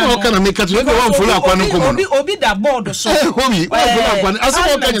wo. Ase mo ka na make to no one follow akwane komo no. Obi da board so. Obi, one follow akwane. Ase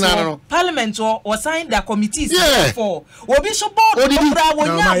mo ka nyina no. Parliament or sign the committees for. Obi so board bra wo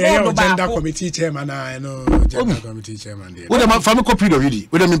nya board ba. Gender committee chairman na no gender committee chairman there. We dem family copy the video.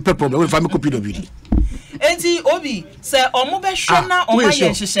 We dem pay problem. We family copy the video. Enti obi say omo be hwe na omo ye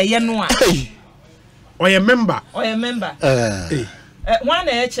hyehyeye no a. Or a member. One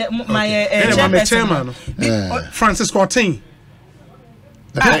my chairman. Francis Cortin.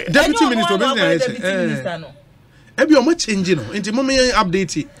 Deputy Minister business. Ebi omo change no. Nti mo me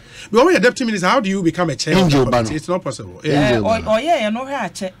update it. But when you deputy minister, how do you become a chairman? It's not possible. No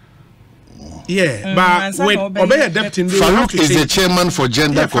hache. Yeah, but when obey a deputy, Farouk is the chairman for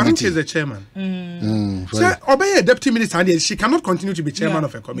gender committee. Farouk is the chairman. So obey a deputy minister, and she cannot continue to be chairman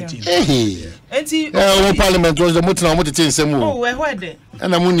of a committee. Hey, parliament was the motor. Oh, where there?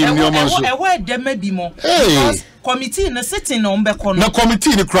 And I'm only where there may be more. Because committee na sitting on the corner. Na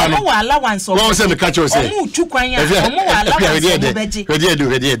committee the crown. No allowance. What say the catcher say? Omo chukwanya. Omo allowance.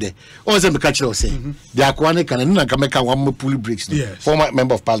 Ready there. What say the catcher say? The akwane can na make one more pull breaks. Former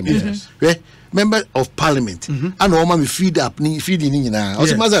member of parliament. Member of parliament and all me feed up ni feeding in na o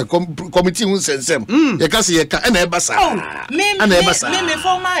se maza committee un sensem ye ka se ye ka na e basa na e basa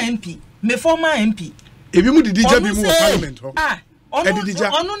me former MP ebi mu didi ja bi mu parliament ho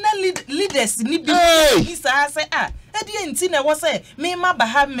leaders ni bi sa say edi enti na wo say me ma ba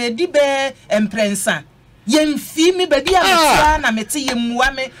ha me di be emprensa yemfi me ba bia me na mete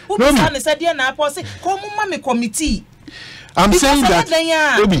yemua me wo bisa ne say dia na apo say ko mo ma me committee. I'm saying that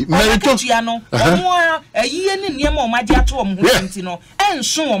Obi merito no omo ayiye ne niam o ma di ato o mo enti no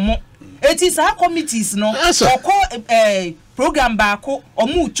enso omo eti sa committees no oko program baako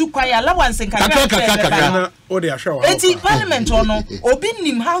omu tukwaya allowance nkaka o dey show enti parliament ono obi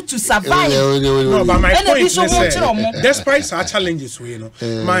nim how to survive. No, but my point is despite our challenges we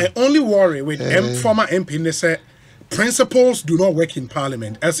my only worry with former MP is say principles do not work in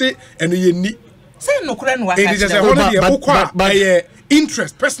parliament. I say and you need say no kura no it is just a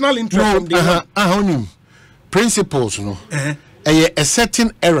interest, personal interest from the principles no a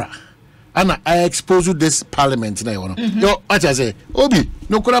certain error and I expose this parliament na yo what I say Obi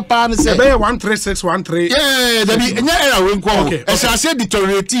no kura pa na say 13613 yeah there be nya error we nko as I say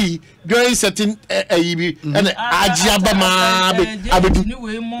deteriorate during certain ayibi and ajiaba ma abedu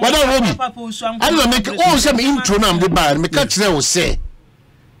what Obi I don't make all say me intro na me ba me catch them will say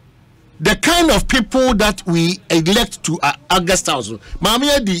the kind of people that we elect to August House.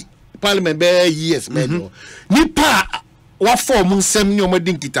 Mama di parliament be years man. Nipa wa form nsem ni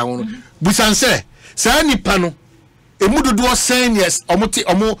omodin kita ho no. Busan say nipa no emududu o 10 years omo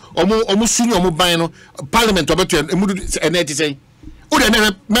sunu omo ban no parliament obeto emududu eneti say. Who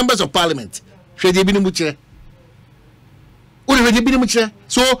the members of parliament? Hwede bi ni mu kire.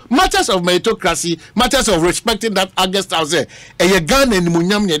 So matters of meritocracy, matters of respecting that August House, a Ghana and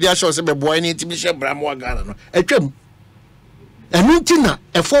Munyam, they show some boy in Timisha Bramwa Ghana. A trim. A Muntina,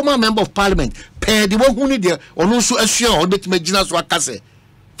 a former member of parliament, pay the one who need there, or no so assure that Maginas Wakase.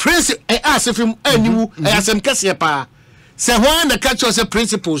 Prince, I asked if him, I knew, I asked him Cassia. Say when the culture say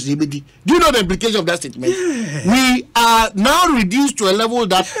principles, do you know the implication of that statement? Yeah. We are now reduced to a level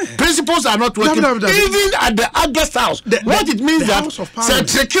that principles are not working, even at the August House. What it means that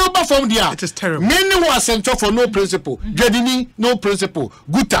secure from there. It is terrible. Many who are central for no principle. Jedini, no principle.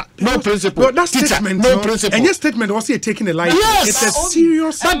 Guta, no principle. But that statement, no principle. And your statement was here taking a life. Yes, it's a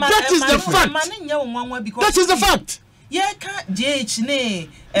serious. But that is the fact. That is the fact. Yeah, can't JH ne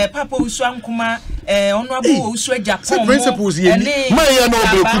Papa Uswankuma honorable Uswe Japan principles here my no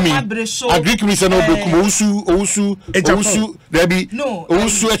bekumi Agric me no bekumi osu there be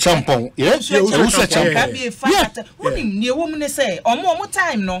osu e champon yeah osu champon be fact wonim ne wo mu say omo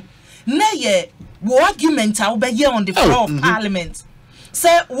time no na ye wo argument a wo be here on the floor of parliament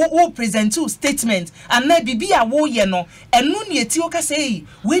say wo present two statement and na bibia wo ye no enu ne eti o ka say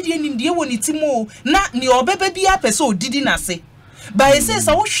we die nim de wo ni timo na ne obeba bia pese odidi na se by say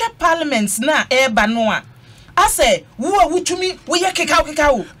so wo hwe parliament na eba no a ase wo wutumi wo ye keka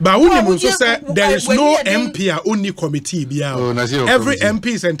but we so say there is no MP only committee bia every MP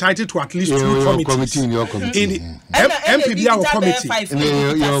is entitled to at least two committees in your committee MP bia or committee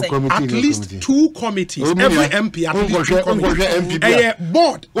at least two committees every MP at least two committees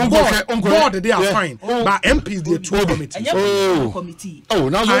board they are fine but MPs they two committees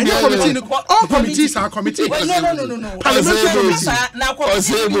now all committees are committees no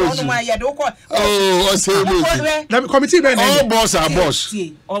parliamentary committee all boss are boss.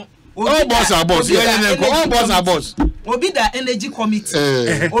 All boss are boss. All boss are boss. Obi da energy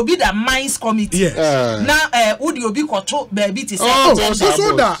committee. Obi da mines committee. Now odi obi koto baby ti say.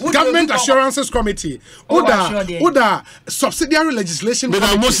 Also da government assurances committee. Oda subsidiary legislation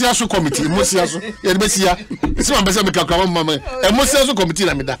committee. But Mosiaso committee. Mosiaso. Ye besia. Isi man besa me kakwa mama. Mosiaso committee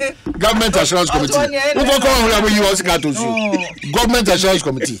na me da. Government assurance committee. Who go come here you also got to see. Government assurance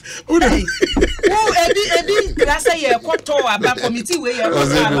committee. Who ebi grasa ye koto aba committee we ye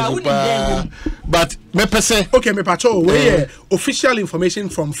but me pese okay me pacho we official information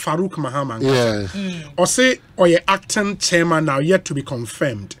from Farouk Mahaman or say or your acting chairman now yet to be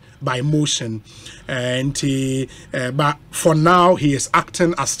confirmed by motion and but for now he is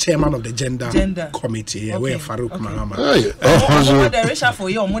acting as chairman of the gender committee where Farouk Mahaman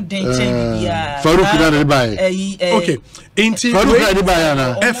okay inti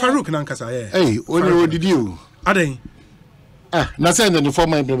Farouk nankasa hey what did you aden na say the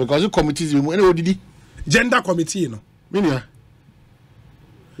former because the committees we odidi gender committee no meaning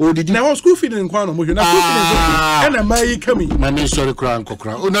odidi na school feeding in kwano mo na school feeding and my kami my name sorry kran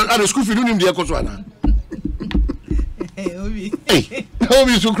kokran na school feeding nim dey koso ana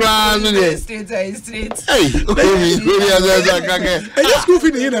Obi so kran no straight hey Obi azaza kake school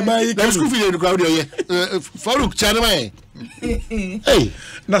feeding in my school feeding crowd here Farouk Chanama hey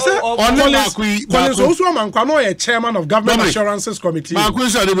na say Collins also amankwa no ye chairman of government assurances committee ma ku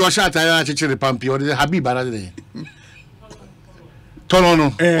so dey be o sha ataya chichere pampi o dey Habib ara dey Tono.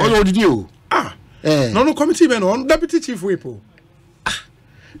 What did you? No committee man on deputy chief whip.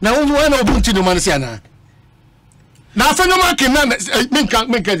 Now when Ubuntu no Mansiana. Now for no marking,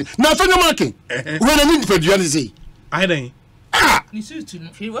 make it. Now for no marking. When I need for Johnny. I don't.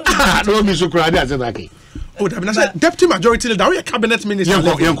 Don't be so crowded as a oh, deputy majority leader, we cabinet minister.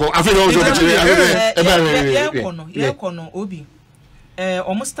 I feel Obi.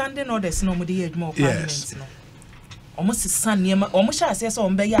 Almost standing orders no more parliament. Almost son, almost shall say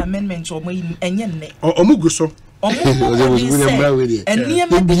some bay amendments or any Omuguso. And near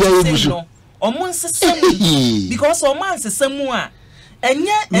me, almost because Oman's a somewhere. And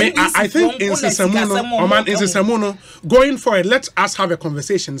yet, I think in Samuno, going forward, let us have a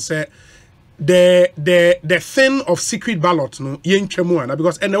conversation. Say the thing of secret ballot, no,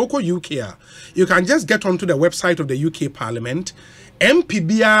 because in the UK, you can just get onto the website of the UK Parliament,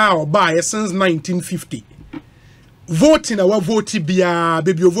 MPBR or by since 1950. Voting our vote baby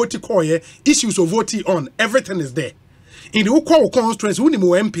vote koye issues of voting on everything is there. In the Ukwa constituency, we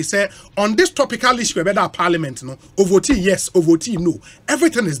MP say on this topical issue about Parliament, no, or vote yes, or vote no,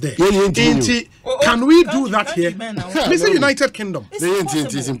 everything is there. Can we do that here? Mr. United Kingdom.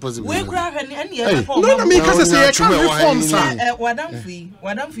 It's impossible. No, because I say I can't reform, sir.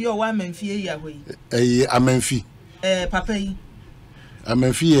 Wadam fi o wa menfie ya hoyi. Amenfi. Papa yi.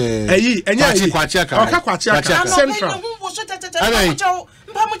 Amenfi kwachiaka central.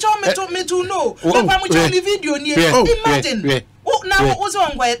 Video imagine. Now what's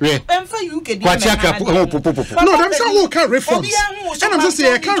on where and for you can no, that's how we can reform. And I'm just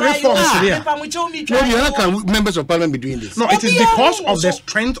saying I can't reform here. Members of parliament be doing this? No, it is because of the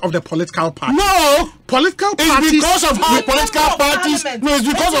strength of the political party. No, political parties. It's because of how political parties. No, it's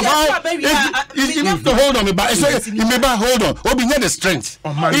because of how you have to hold on. Hold on. Or be near the strength.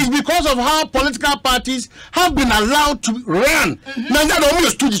 It's because of how political parties have been allowed to run. Now that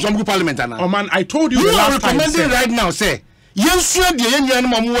almost to the parliament. Oh man, I told you the last time. You are recommending right now, say. Yes, sir, the Indian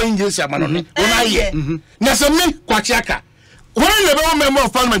Mamu in Yesaman. Now, some Kwachiaka. When the member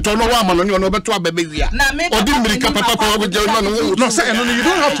of parliament or no woman on your number 2 baby, or didn't make up a with your man. No, sir, you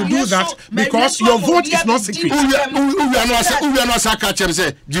don't have to do that because your vote is not secret. We are not Sakacha,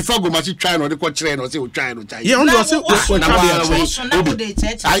 say, Jifogo must try or the quatrain or say, try to tie. You I know,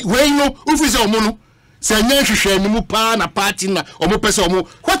 if it's a mono. Say na party na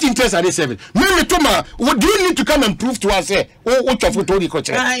what interest are they serving? Maybe Toma, what do you need to come and prove to us? What of do you need to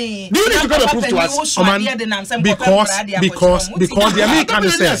come and prove to us? Because the American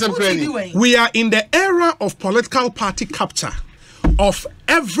says we are in the era of political party capture of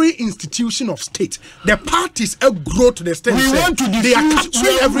every institution of state. The parties have grown to the state. We want to diffuse, they are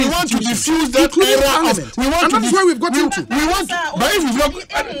capturing every institution, that era of, and that's why we've got into. But if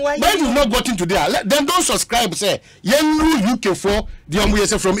we've not got into there, then don't subscribe. Say, UK for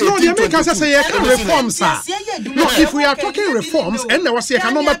the from 18. No, the Americans say reforms, sir. No, if we are talking reforms, and there was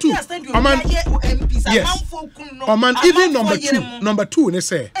number 2. Yes. Even number two, they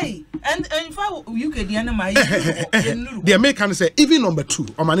say. And if you could the Americans say even number 2.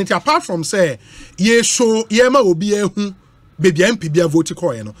 Apart from say ye show yema obi ehu baby MP be vote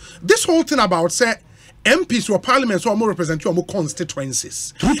ko no. This whole thing about say MPs or parliament so more represent your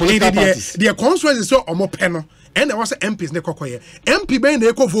constituencies. Their constituencies so more penal and there was MPs ne kokoye. MP be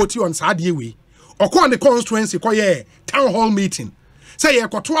na eko vote on sadie we. Or ko on the constituency ko ye town hall meeting. Say ye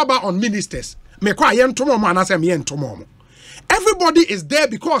ko to about on ministers. Me kwa ye ntomo mo anase me ye ntomo mo. Everybody is there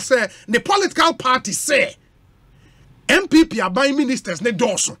because the political party say MPP are buying ministers ne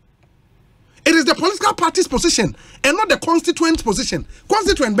dorsum. It is the political party's position and not the constituent position.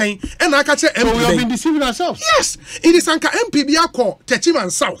 Constituent buying and I catch MP. So we have been deceiving ourselves. Yes, it is Anka MPB call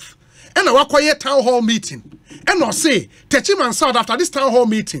Techiman South and a quiet town hall meeting. And I say Techiman South after this town hall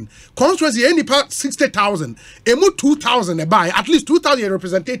meeting, constituency any part 60,000, emu 2,000 a buy at least 2,000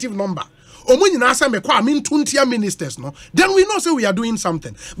 representative number. Ministers, no, then we know say we are doing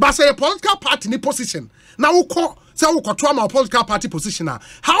something. But say a political party in position. Now we call say we control our political party position.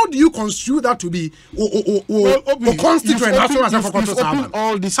 How do you construe that to be constituent?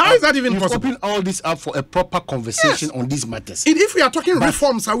 How is that even possible? Open all this up for a proper conversation on these matters. If we are talking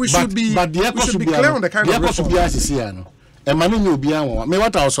reforms, we should be clear on the kind of reforms.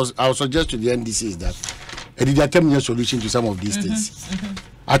 What I will suggest to the NDC is that they attempt a solution to some of these things.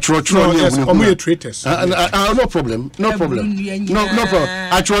 No problem. No problem.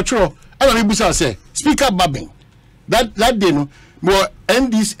 I don't know say Speaker Babin. That day no more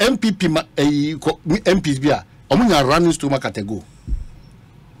MPs MPs bia. Omunya running stomach at a go.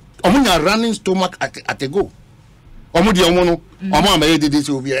 Omunya running stomach at a go. Omudi omono. Omo am dey this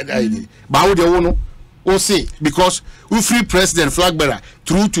will be but how dey wono. or say because we free president flag bearer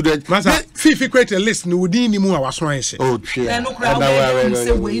through to the Masa fifi create a list no wudi ni mu awaswan ese. Oh yeah. No crowd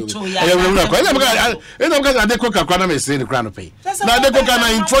say wait to ya. I dey cook akwana me say the crown pay. Na dey cook na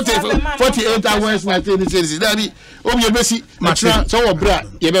in 48 hours na say that be obi ebesi matra so wo bra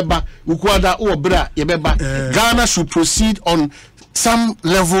ye beba ukuada wo bra ye beba. Ghana should proceed on some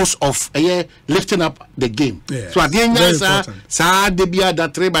levels of lifting up the game. Yes. So at the end sa de bia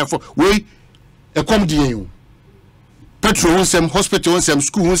that 3x4 we come the petrol some hospital some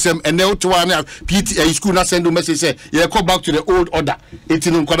school some and now to one PT school not send message say you come back to the old order. It's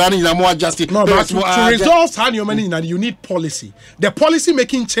in Kodani na more justice. No, but to resolve how your money you need policy. The policy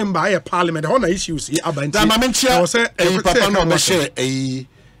making chamber a parliament on issues here about say papa no me share a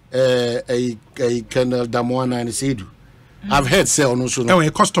Colonel Damoana and Sedu. I've heard say on also no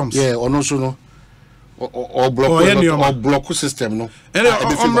customs. Yeah, on also no or block system no.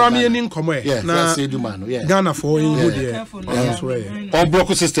 Omrami any come yeah, na say do man yeah. Ghana for you there. Or block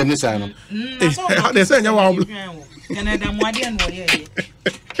system this I know. They say you Canada mwadi and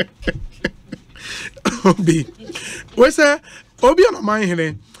Obi. We say Obi on my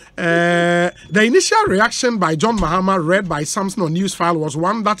here. The initial reaction by John Mahama, read by Samson on Newsfile, was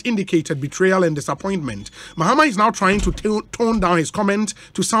one that indicated betrayal and disappointment. Mahama is now trying to tone down his comment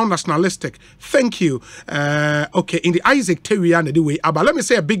to sound nationalistic. Thank you. Okay, in the Isaac Terrian way, but let me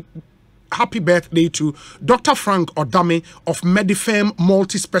say a big happy birthday to Dr. Frank Odame of Medifem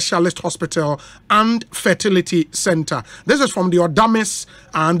Multi-Specialist Hospital and Fertility Center. This is from the Odames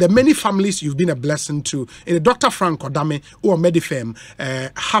and the many families you've been a blessing to. Dr. Frank Odame or Medifem,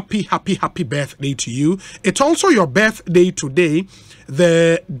 happy birthday to you. It's also your birthday today.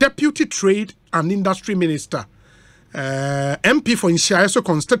 The Deputy Trade and Industry Minister, MP for Inshiaso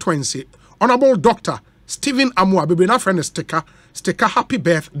constituency, Honorable Dr. Stephen Amua, baby, na friend sticker, happy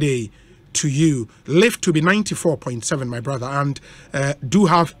birthday to you. Live to be 94.7, my brother, and do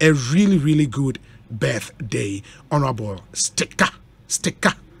have a really good birthday, Honorable sticker.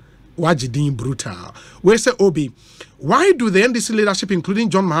 Wajidin brutal. We say Obi, why do the NDC leadership, including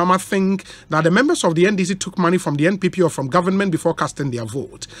John Mahama, think that the members of the NDC took money from the NPP or from government before casting their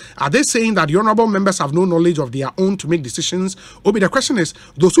vote? Are they saying that the honorable members have no knowledge of their own to make decisions? Obi, the question is,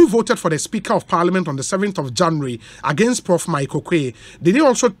 those who voted for the Speaker of Parliament on the 7th of January against Prof. Mike Okwe, did they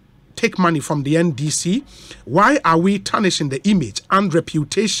also take money from the NDC? Why are we tarnishing the image and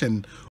reputation